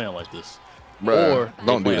and playing like this. Bruh, or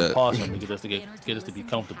don't they do playing that. possum to get us to be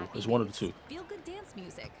comfortable. It's one of the two. Feel good dance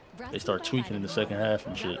music. They start tweaking in the second half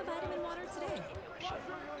and shit. Grab a vitamin water today.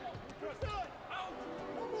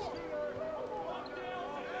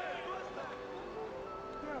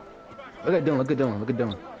 Look at Dylan. Look at Dylan. Look at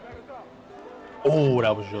Dylan. Oh,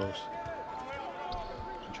 that was yours.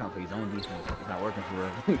 I'm trying to play his own defense. It's not working for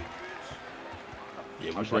real.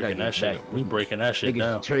 Yeah, we I'm sure I breaking gotta that get shit. back. We breaking that shit Niggas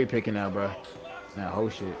down. cherry picking now, bro. Nah, whole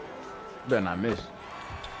shit. You better not miss.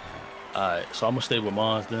 Alright, so I'm gonna stay with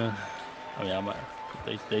Mons then. I mean,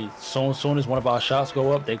 they soon as one of our shots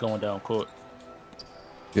go up, they going down court.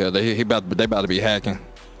 Yeah, they about to be hacking.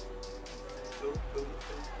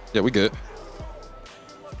 Yeah, we good.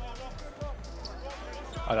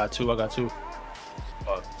 I got two. Yeah.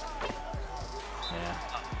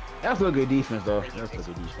 That's a good defense, though. That's a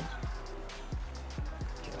good defense.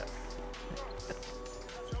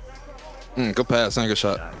 Good pass, and good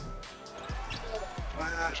shot.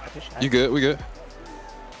 You good? We good.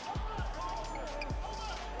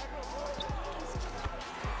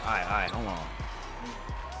 Alright, hold on.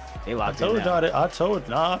 They I locked in told now. y'all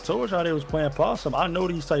I told y'all they was playing possum. I know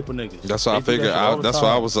these type of niggas. That's what I They do figured. that shit all the That's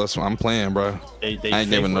time. what I'm playing, bro. They I ain't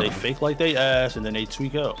giving they no- fake like they ass and then they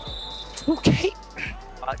tweak out. Okay.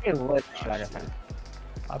 I get what shot at him.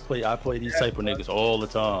 I play these type of niggas all the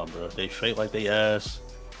time, bro. They fake like they ass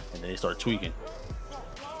and they start tweaking.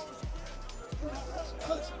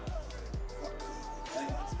 They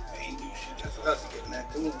ain't do shit. That's us getting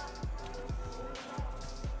that too.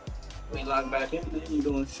 We lock back in, they ain't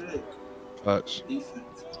doing shit. Facts.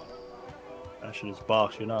 Defense. That shit is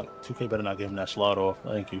box. You're not 2K better not give him that slot off.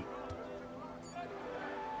 Thank you.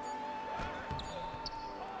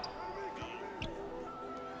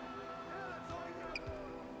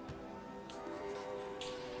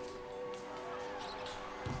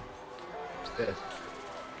 Yes.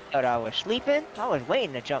 Thought I was sleeping. I was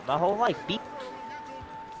waiting to jump my whole life. Beep.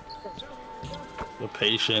 The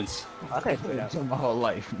patience. I couldn't put it out. My whole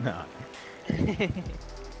life. Nah. I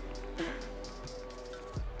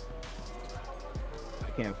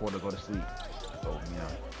can't afford to go to sleep. So, you know,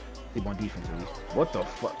 sleep on defense at least. What the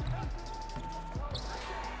fuck?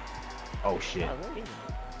 Oh shit. Oh, what is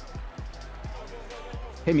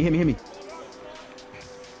it? Hit me.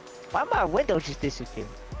 Why my window just disappeared?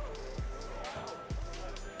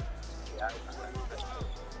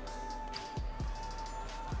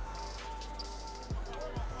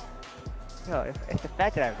 Yo, if the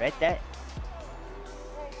fact that I read that.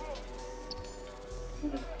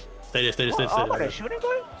 Stay there. Oh, what a shooting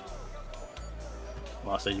guard?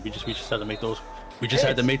 I say we just had to make those. We just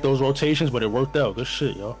had to make those rotations, but it worked out. Good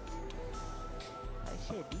shit, yo. That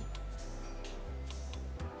shit, B.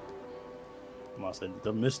 I said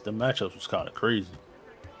the matchups was kind of crazy.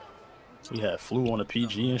 We had Flu on the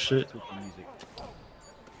PG and shit.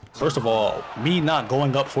 First of all, me not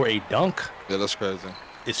going up for a dunk Yeah, that's crazy.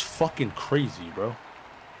 is fucking crazy, bro.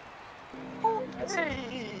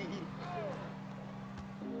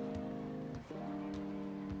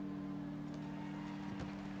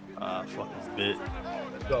 Ah, fucking bit.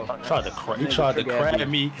 He tried to crab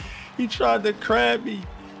me. He tried to crab me.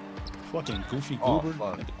 Fucking goofy goober.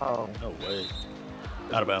 fuck. Oh. No way.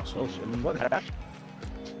 Out of bounds. Oh shit.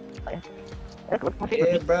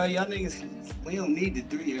 Yeah, bro, y'all niggas, we don't need the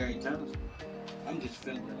 3 every time. I'm just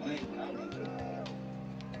feeling the lane. I don't know.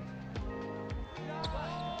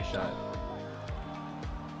 Good shot.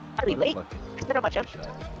 I'll be late. Fuck it. Sit on my jump. Good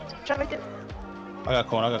shot. Try to make it. I got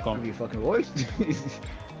corn. Give me your fucking voice.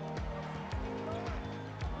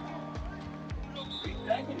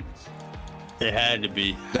 It had to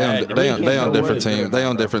be. They on no different way. teams. They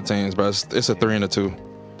on different teams, bro. It's a 3 and a 2.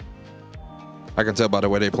 I can tell by the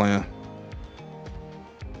way they playing.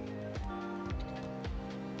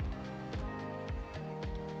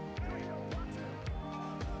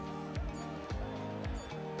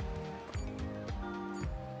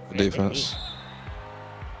 Defense.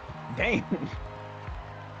 Damn.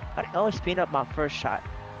 I can always speed up my first shot.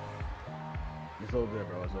 It's all good,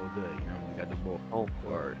 bro. It's all good. You know, we got the ball. Oh,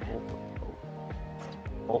 Word.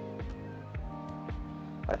 Oh.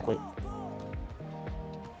 I quit.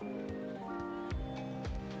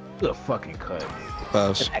 Good fucking cut.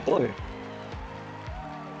 Pass. Back door.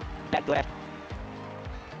 Back door.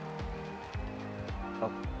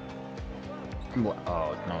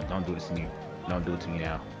 Oh no! Don't do this to me. Don't do it to me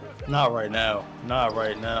now. Not right now. Not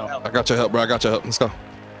right now. I got your help, bro. I got your help. Let's go.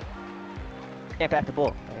 Can't back the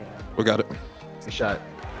ball. We got it. Good shot.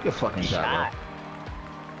 Good fucking shot,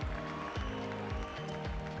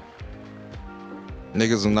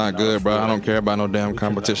 Niggas are not good, bro. I don't care about no damn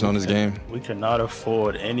competition on this game. We cannot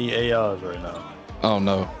afford any ARs right now. Oh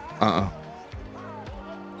no.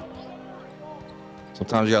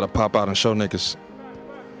 Sometimes you gotta pop out and show niggas.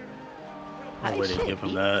 No way they give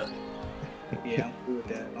him that. Yeah, I'm cool with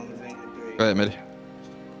that. As long as they ain't a three. Go ahead, Mitty.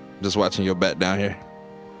 Just watching your back down here.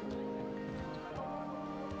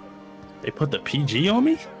 They put the PG on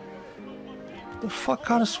me? The fuck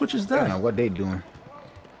kind of switch is I don't know that? what they doing.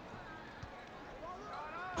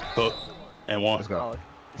 Hook and one. Let's go.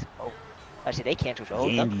 Oh, I said they canceled the whole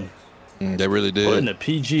Andy. They really Putting did. the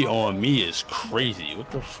PG on me is crazy.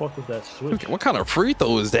 What the fuck is that switch? What kind of free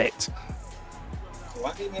throw is that?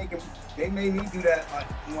 Why they make him? They made me do that like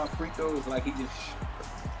on free throws, like he just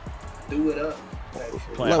threw it up.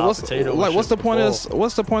 Playing Like, hot potato and what's the shit point ball. of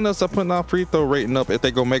what's the point of us putting our free throw rating up if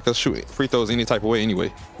they go make us shoot free throws any type of way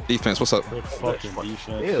anyway? Defense, what's up? Good fucking defense.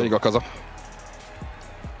 There you go, cuzzo.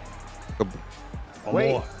 One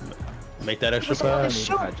more. Make that extra pass.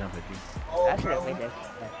 I jump at you. I should have made that.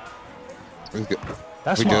 We good.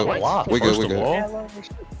 That's We my good. block. We good, First we of good. all.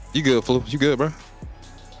 You good, Flu? You good, bro?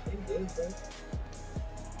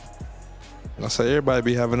 I say everybody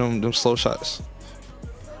be having them slow shots.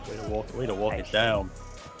 Way to walk it down.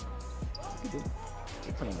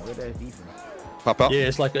 They playing with that defense. Pop out. Yeah,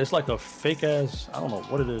 it's like a fake ass. I don't know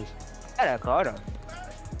what it is. I caught him.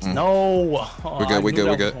 No. We good, we good,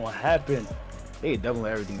 we good. What happened? They double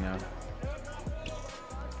everything now.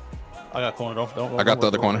 I got corner. Don't I got the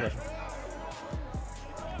other corner.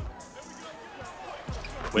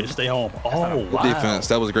 Way to stay home. Oh, wow. Defense.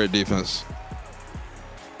 That was a great defense.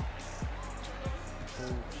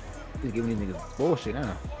 He's giving these niggas bullshit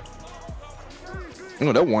now. You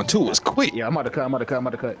know that 1-2 was quick. Yeah, I'm about to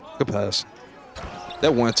cut. Good pass.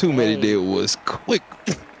 That 1-2 Mitty did was quick.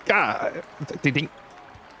 God. Ding, ding.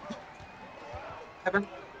 That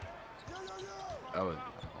was.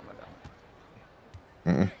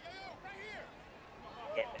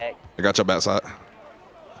 Get back. I got your backside.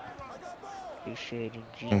 Appreciate it,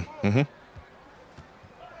 G. Mm-hmm.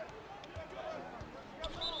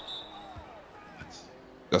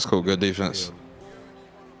 That's cool. Good defense.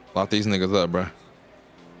 Lock these niggas up, bro.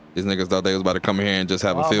 These niggas thought they was about to come here and just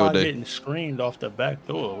have a Why am field I day. getting screened off the back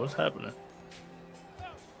door? What's happening?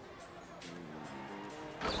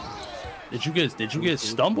 Did you get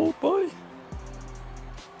stumbled, boy?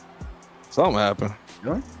 Something happened.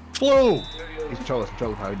 Really? Flew. He's trolling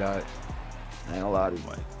how he died. I ain't gonna lie to you. Oh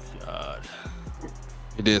my God.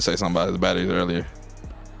 He did say something about his batteries earlier.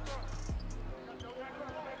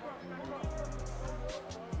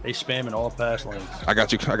 They spamming all pass lanes. I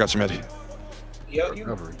got you, Matty. Yo, you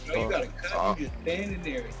Recovery. gotta cut. You just standing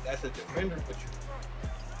there. That's a defender, but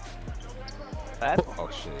you. Oh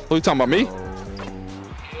shit. Who you talking about, me?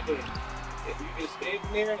 If you just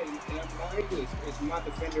standing there and I'm not, it's my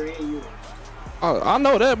defender and yours. I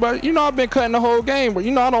know that, but you know I've been cutting the whole game. But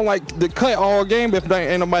you know I don't like to cut all game if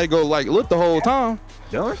there ain't nobody go like look the whole time.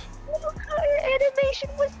 Dylan? What kind of animation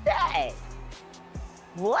was that?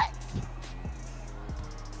 What?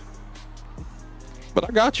 But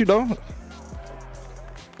I got you though.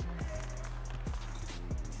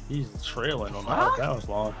 He's trailing on the out of bounds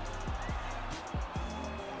line.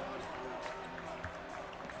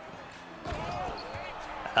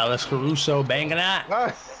 Alex Caruso banging out.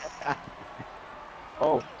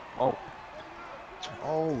 Oh.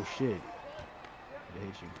 Oh shit. They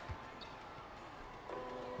hit you.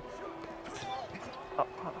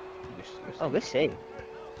 Oh, good save.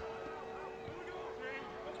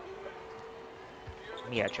 Let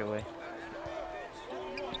me out your way.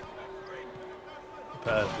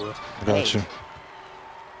 Pass, bro. I got you.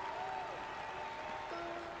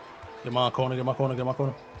 Get my corner.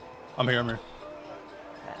 I'm here.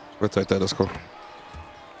 We'll take that. Let's go.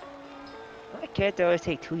 Why can't they always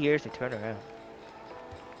take 2 years to turn around?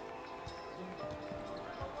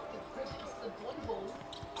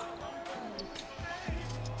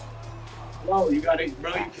 Bro, you gotta, bro,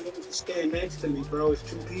 you can't stand next to me, bro. It's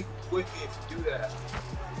two people with me if you do that.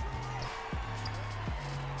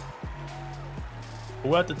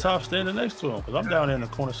 Who at the top standing next to him? Because I'm down in the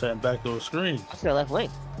corner setting back those screens. What's the left wing?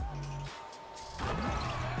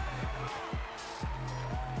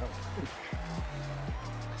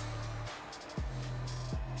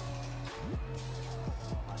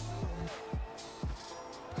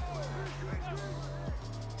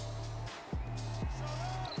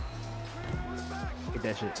 Get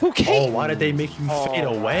that shit. Okay. Oh, why did they make you fade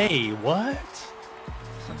away? What?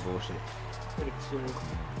 Some bullshit.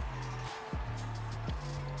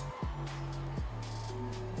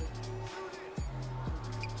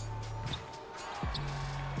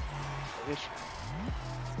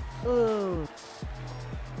 Ooh.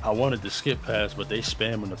 I wanted to skip pass, but they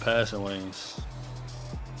spamming the passing lanes.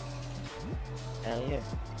 Hell yeah.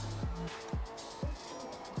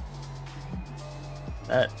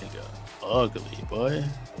 That nigga ugly, boy.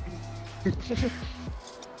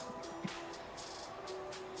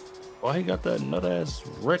 Why he got that nut ass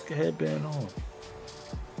wreck headband on?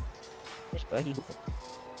 This buddy.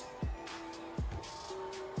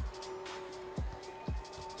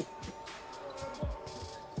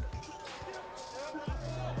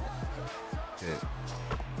 Shit.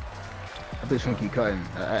 I think she'll keep cutting.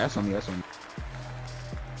 That's on me. That's on me.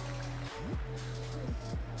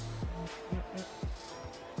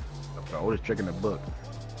 The oldest trick in the book.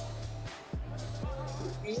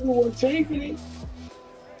 You were taking it.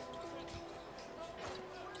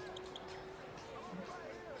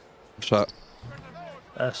 Shot.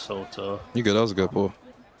 That's so tough. You good? That was a good pull.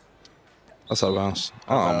 That's out of bounds.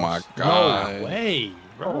 Oh my god. No way,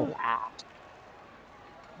 bro.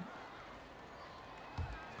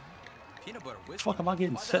 Peanut butter whiskey. Fuck, am I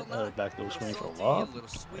getting set back those screen for a while? A little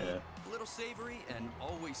sweet, a little savory, and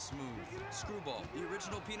always smooth. Screwball, the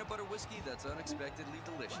original peanut butter whiskey that's unexpectedly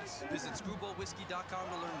delicious. Visit screwballwhiskey.com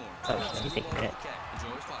to learn more. Oh, you think that?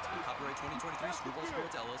 Enjoy responsibly. Copyright 2023. Screwball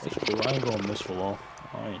Sports LLC. That's cool. I ain't gonna miss for long.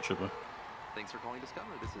 I ain't tripping. Thanks for calling Discover.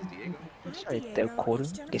 This is Diego. Sorry, third quarter.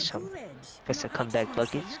 Get some comeback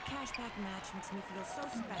buckets.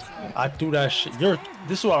 I do that shit.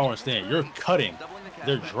 This is what I don't understand. You're cutting.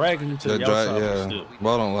 They're dragging you to the outside. Yeah. Still.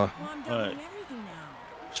 Ball don't lie. Right.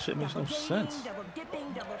 Shit makes no sense.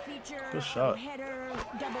 Good shot.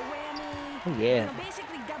 Oh, yeah.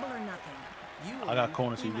 I got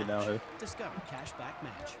corners so you get down here. Discover cashback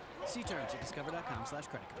match. See terms at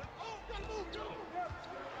discover.com/creditcard.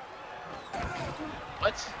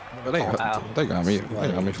 What? But they got me.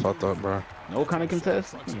 They got me fucked up, bro. No kind of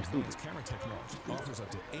contest.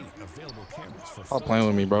 Stop playing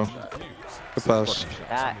with me, bro. Good pass.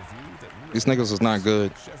 These niggas is not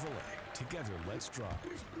good.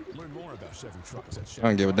 I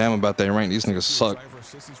don't give a damn about their rank. These niggas suck.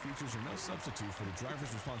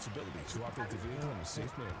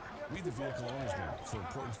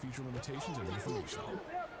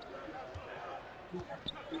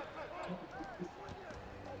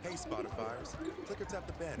 Hey Spotifyers, click or tap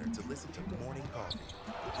the banner to listen to Morning Coffee.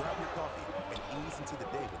 Grab your coffee and ease into the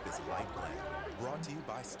day with this light blend. Brought to you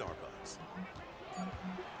by Starbucks.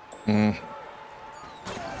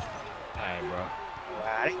 Alright, bro.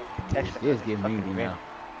 Wow, It's getting meaty now.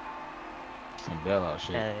 Some bailout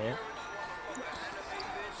shit. Yeah.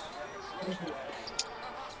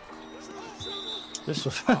 This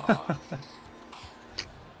was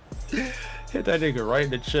hit that nigga right in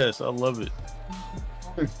the chest. I love it.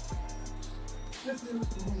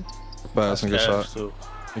 Pass and good shot. Too.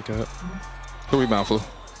 Okay. Good rebound, Flu.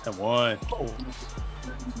 And one. Oh.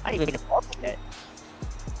 I didn't even get involved with that.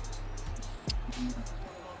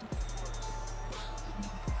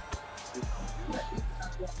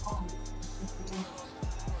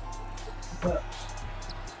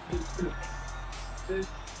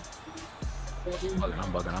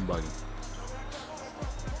 I'm bugging.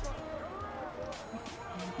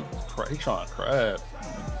 He trying to crab.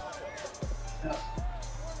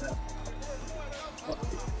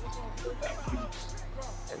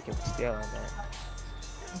 Gotta give a steal on that.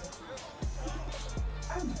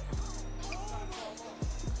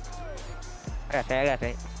 I got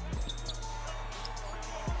that.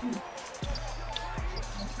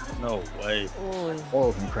 No way. All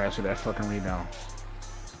of them crashed with that fucking rebound.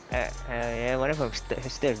 Yeah, one of them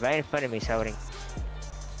stood right in front of me shouting.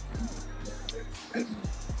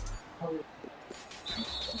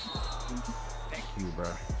 Thank you,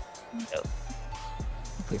 bro. Yep.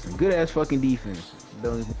 Play some good ass fucking defense.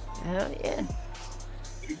 Hell yeah.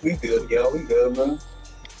 We good, yo. We good, bro.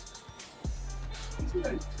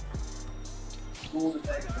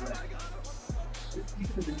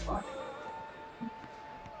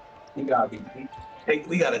 You gotta be.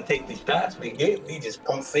 We gotta take these shots we get. We just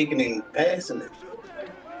pump faking and passing it.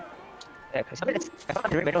 Yeah, cause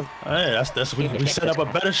Hey, that's we set up a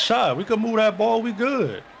better shot. We can move that ball. We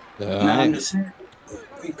good. Yeah, Nah, I'm just saying.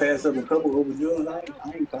 We passed up a couple over Jordan. I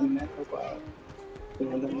ain't coming that couple out.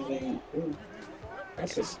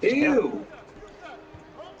 That's a steal.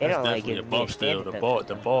 They That's don't like definitely it. a bump steal.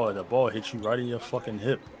 The ball hits you right in your fucking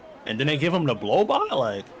hip, and then they give him the blow by.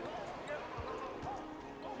 Like,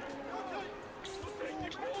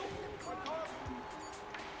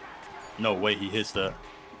 no way he hits that.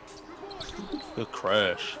 Good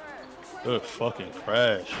crash. Good fucking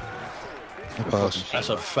crash. That's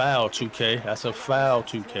a foul, 2K. That's a foul,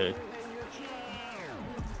 2K.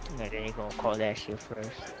 No, they ain't gonna call that shit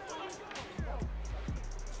first.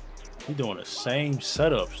 He doing the same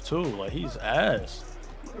setups too. Like he's ass.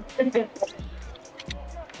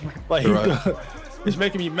 Like He's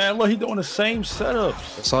making me mad. Look, he doing the same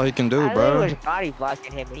setups. That's all he can do, I bro. was body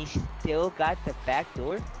blocking him, and he still got the back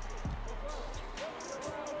door.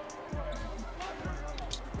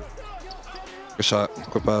 Good shot.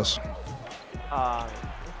 Quick pass. Now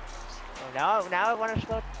I want to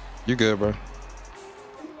slow. You good, bro?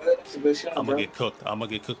 That's a good shot, I'm bro. gonna get cooked. I'm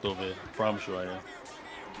gonna get cooked over here. Promise you I am.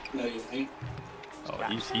 No, you ain't. Oh,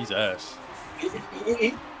 he's ass.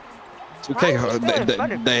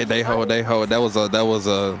 2K, they hold. That was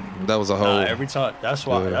a hold. Nah, every time. That's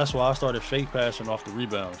why I started fake passing off the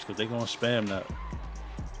rebounds, because they gonna spam that.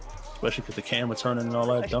 Especially because the camera turning and all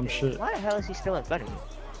that dumb shit. Why the hell is he still in front of me?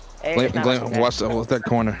 Hey, Glenn, watch that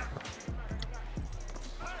corner.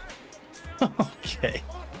 Okay.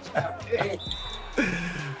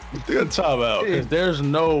 Good timeout, because there's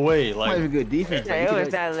no way. Like, Not even good defense. Yeah, it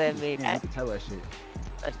was not letting me. Yeah, I can tell that shit.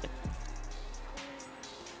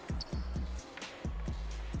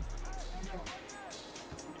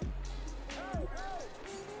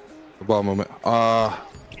 The ball movement.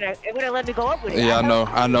 It wouldn't let me go up with it. Yeah,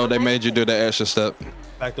 I know. They made you do the extra step.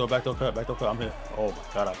 back door cut. I'm here. Oh my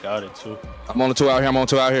god, I got it too. I'm on the 2 out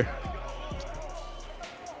here.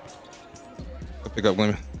 Pick up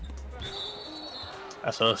Gleeman.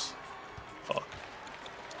 That's us. Fuck.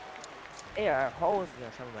 They are holding me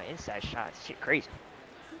on some of my inside shots. Shit, crazy.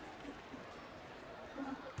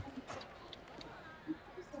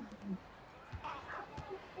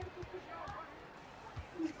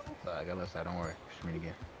 I got left side. Don't worry. Shoot me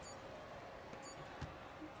again.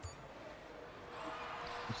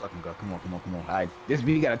 Let's let him go. Come on. All right, this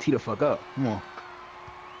B gotta tee the fuck up. Come on.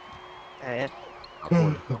 Yeah.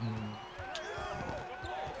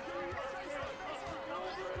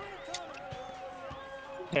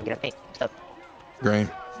 Can't get a paint. Stop. Green.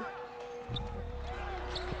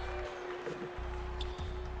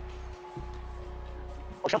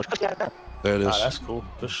 There it is. Ah, that's cool.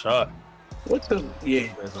 Good shot. What the? Yeah.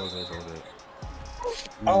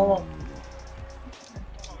 Oh.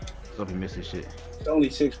 So he missed his shit. It's only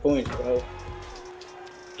 6 points, bro.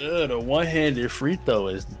 Yeah, the one-handed free throw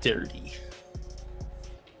is dirty.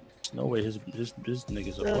 There's no way his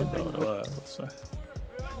niggas are one.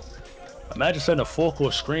 Imagine setting a full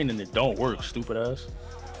court screen and it don't work, stupid ass.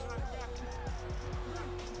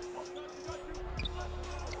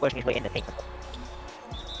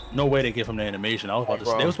 No way they give him the animation. I was about to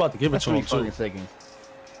say, they was about to give it to him too.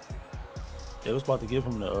 They was about to give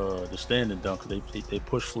him the standing dunk because they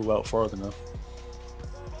pushed Flu out farther now.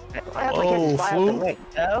 Oh, Flu!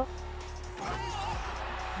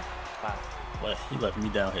 He left me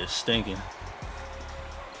down here stinking.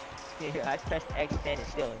 Yeah, I pressed X and it's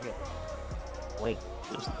still in here. Wait.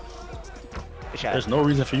 There's no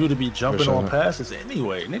reason for you to be jumping on passes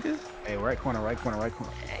anyway, nigga. Hey, right corner.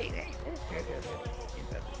 Hey.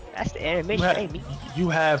 That's the animation. You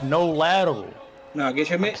have no lateral. No, get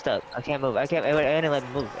your I'm stuck. I can't move. It didn't let me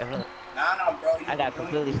move. Nah, bro. I got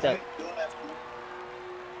completely stuck.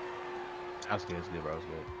 That's good, bro. That's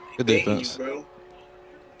good defense. Bro.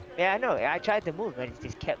 Yeah, I know. I tried to move, but it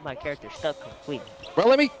just kept my character stuck completely. Bro,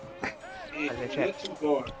 let me.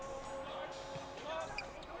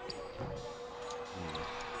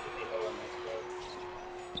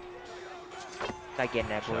 Not getting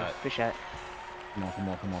that, boy. Good shot. Come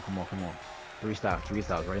on. 3 stops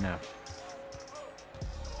right now.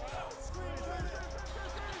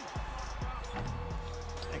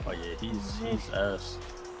 Oh yeah, he's ass.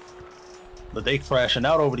 But they crashing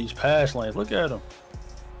out over these pass lanes. Look at him.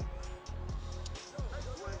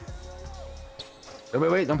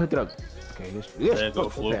 Wait, don't pick it up. Okay, Good pass,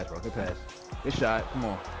 bro. Good pass. Good shot. Come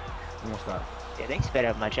on, stop. Yeah, they sped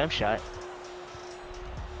up my jump shot.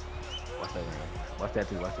 Watch that, man. Watch that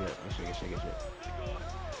too. Good shit.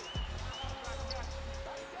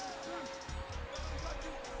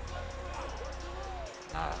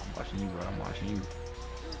 I'm watching you, bro.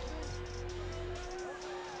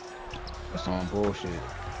 That's on bullshit.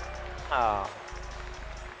 Oh.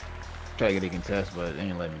 Try to get a contest, but they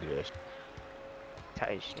ain't letting me do that.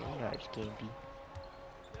 Tight shit. You know how this game be.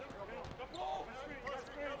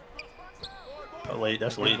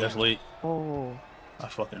 That's late. Oh. I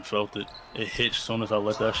fucking felt it. It hit as soon as I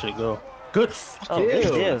let that shit go. Good fucking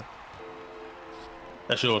still.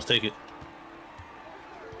 That's yours. Take it.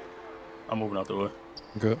 I'm moving out the way.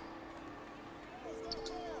 Good.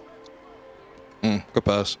 Good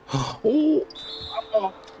pass. Oh,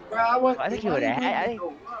 bro, I think you would have had.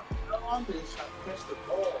 Good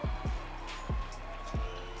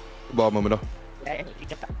ball movement though.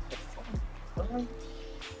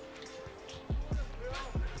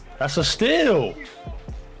 That's a steal.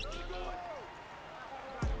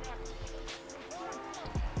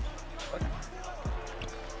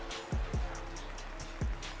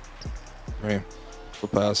 Right.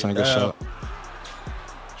 Good pass and good Down. shot.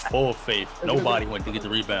 Full faith. Nobody went to get the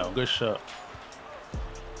rebound. Good shot.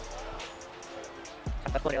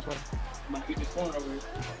 That's what. Might be this corner over here.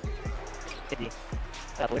 50.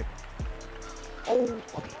 That way. Oh,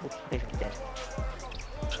 okay. Dead.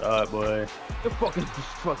 Shot, boy. You're fucking just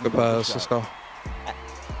fucking. Good pass. Let's go.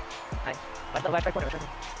 Nice. Right corner.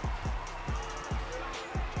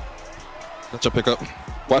 Let you pick up.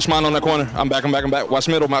 Watch mine on that corner. I'm back. Watch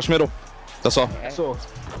middle. That's all. Okay. So,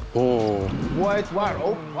 Oh. what? Wide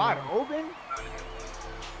open? Wide open?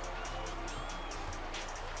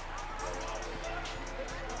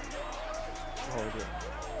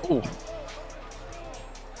 Ooh.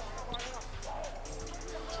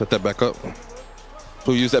 Set that back up.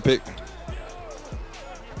 Who used that pick?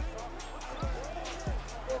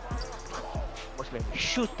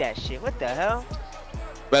 Shoot that shit. What the hell?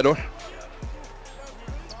 Back door.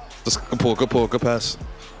 Just good pull, good pass.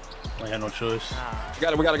 I had no choice. We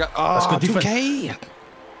got it. That's Oh, good defense. 2K.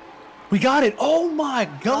 We got it. Oh my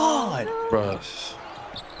God. Bruh.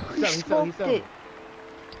 He's up.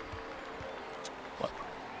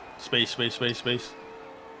 Space.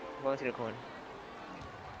 Going to the corner.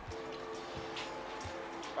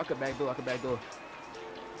 I could back door.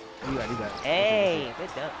 You got it. Hey, good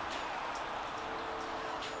dunk.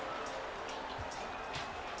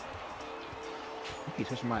 You keep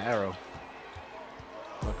switching my arrow.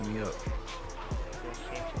 Fucking me up.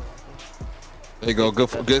 There you go.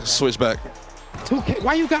 Good switch back. 2K.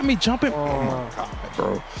 Why you got me jumping? Oh my God,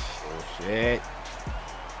 bro. Shit.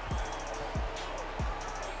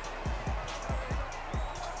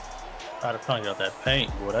 Out of time, got that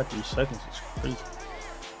paint, boy. That 3 seconds is crazy.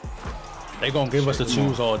 They gonna give us the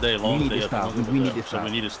twos all day long. We need to stop. We need to So stop.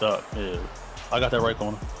 we need to stop. Yeah, I got that right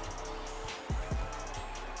corner.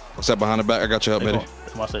 What's that behind the back? I got you up, buddy.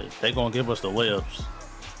 That's what I said. They gonna give us the layups.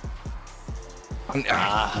 We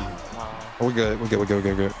good.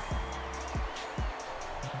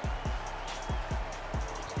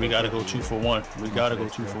 We gotta go 2 for 1. We gotta go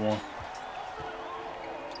 2 for 1.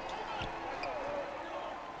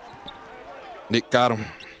 Nick got him.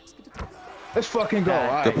 Let's fucking go. All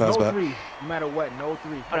right. Good pass No back. 3. No matter what, no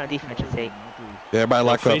 3. Hold on, defense should say. Yeah, everybody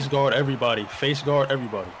lock Face up. guard everybody. Face guard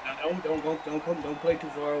everybody. Don't play too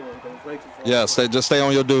far over. Don't play too far. Yeah, just stay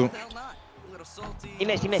on your dude. He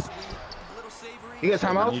missed. You got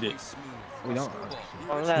timeout? Need it. We don't.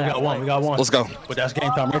 We got one. Let's go. But that's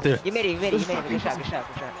game time right there. You made it. Good shot.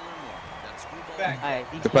 Alright,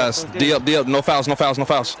 Good pass. D up. No fouls.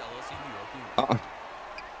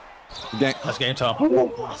 That's game time.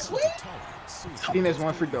 If he missed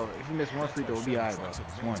one free throw, we'll be alright, bro. It's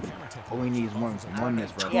one. All we need is one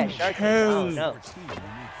miss, bro. Yeah, shark. Oh no.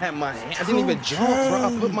 Had my hand. I didn't even jump, bro.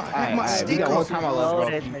 I put my We stick got one on. time out left, bro.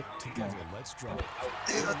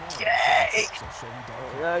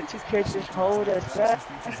 Yo, 2K just hold us, bro.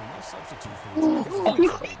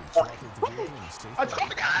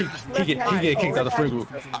 He get kicked out of the free group.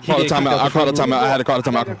 I called a timeout. I had to call a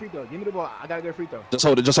timeout. Give me the ball. I gotta get a free throw. Just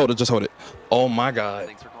hold it. Oh my God.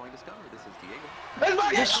 Thanks for calling Discover. This is Diego.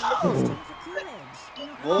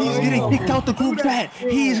 He's getting kicked out the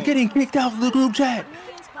group chat.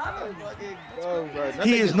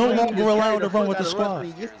 He is no longer allowed to run with the squad.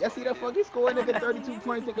 You see that fucking score, nigga? 32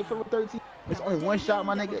 points, nigga, from 13. It's only one shot,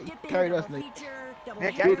 my nigga. He carried us,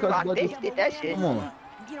 nigga. They did that shit. Come on,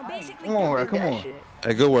 bro. Come on.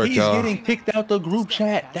 Hey, good work, He's y'all. getting kicked out the group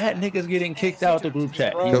chat. That nigga's getting kicked out the group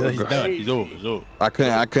chat. He's done. He's over. I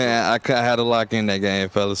couldn't have to lock in that game,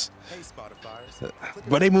 fellas.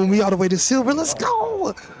 But they moved me all the way to silver. Let's go.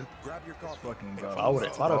 If I would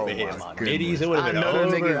have been hitting my middies, it would have been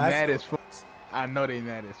over. I know they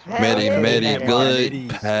mad as fuck. Medi, good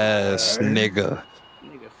pass, nigga.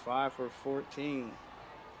 Nigga 5 for 14.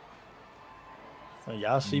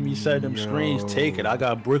 Y'all see me set them screens, take it. I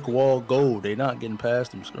got brick wall gold. They not getting past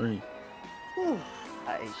them screens.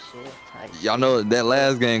 Y'all know that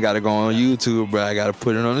last game got to go on YouTube, bro. I got to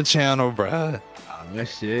put it on the channel, bro. That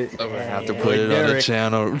shit. I have to put it on the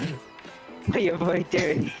channel. Your boy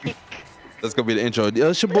Derek. That's gonna be the intro.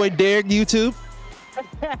 It's your boy Derek, YouTube,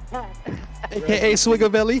 aka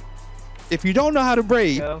Swiggavelli. If you don't know how to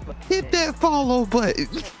braid, hit that follow button.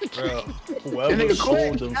 Bro, whoever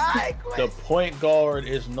sold them, the point guard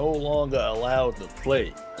is no longer allowed to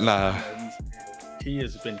play. Nah. He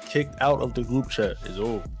has been kicked out of the group chat. It's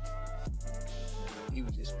over. He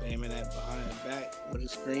was just spamming that behind the back with a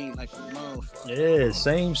screen like a motherfucker. Yeah,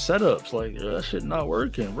 same setups. Like, that shit not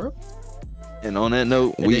working, bro. And on that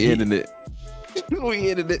note, we ended it. We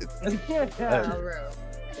ended it.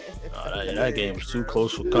 That game was too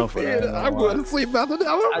close for comfort. Yeah, I'm going to sleep after that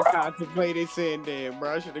one. I contemplated saying that,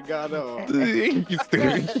 bro. I should have got on.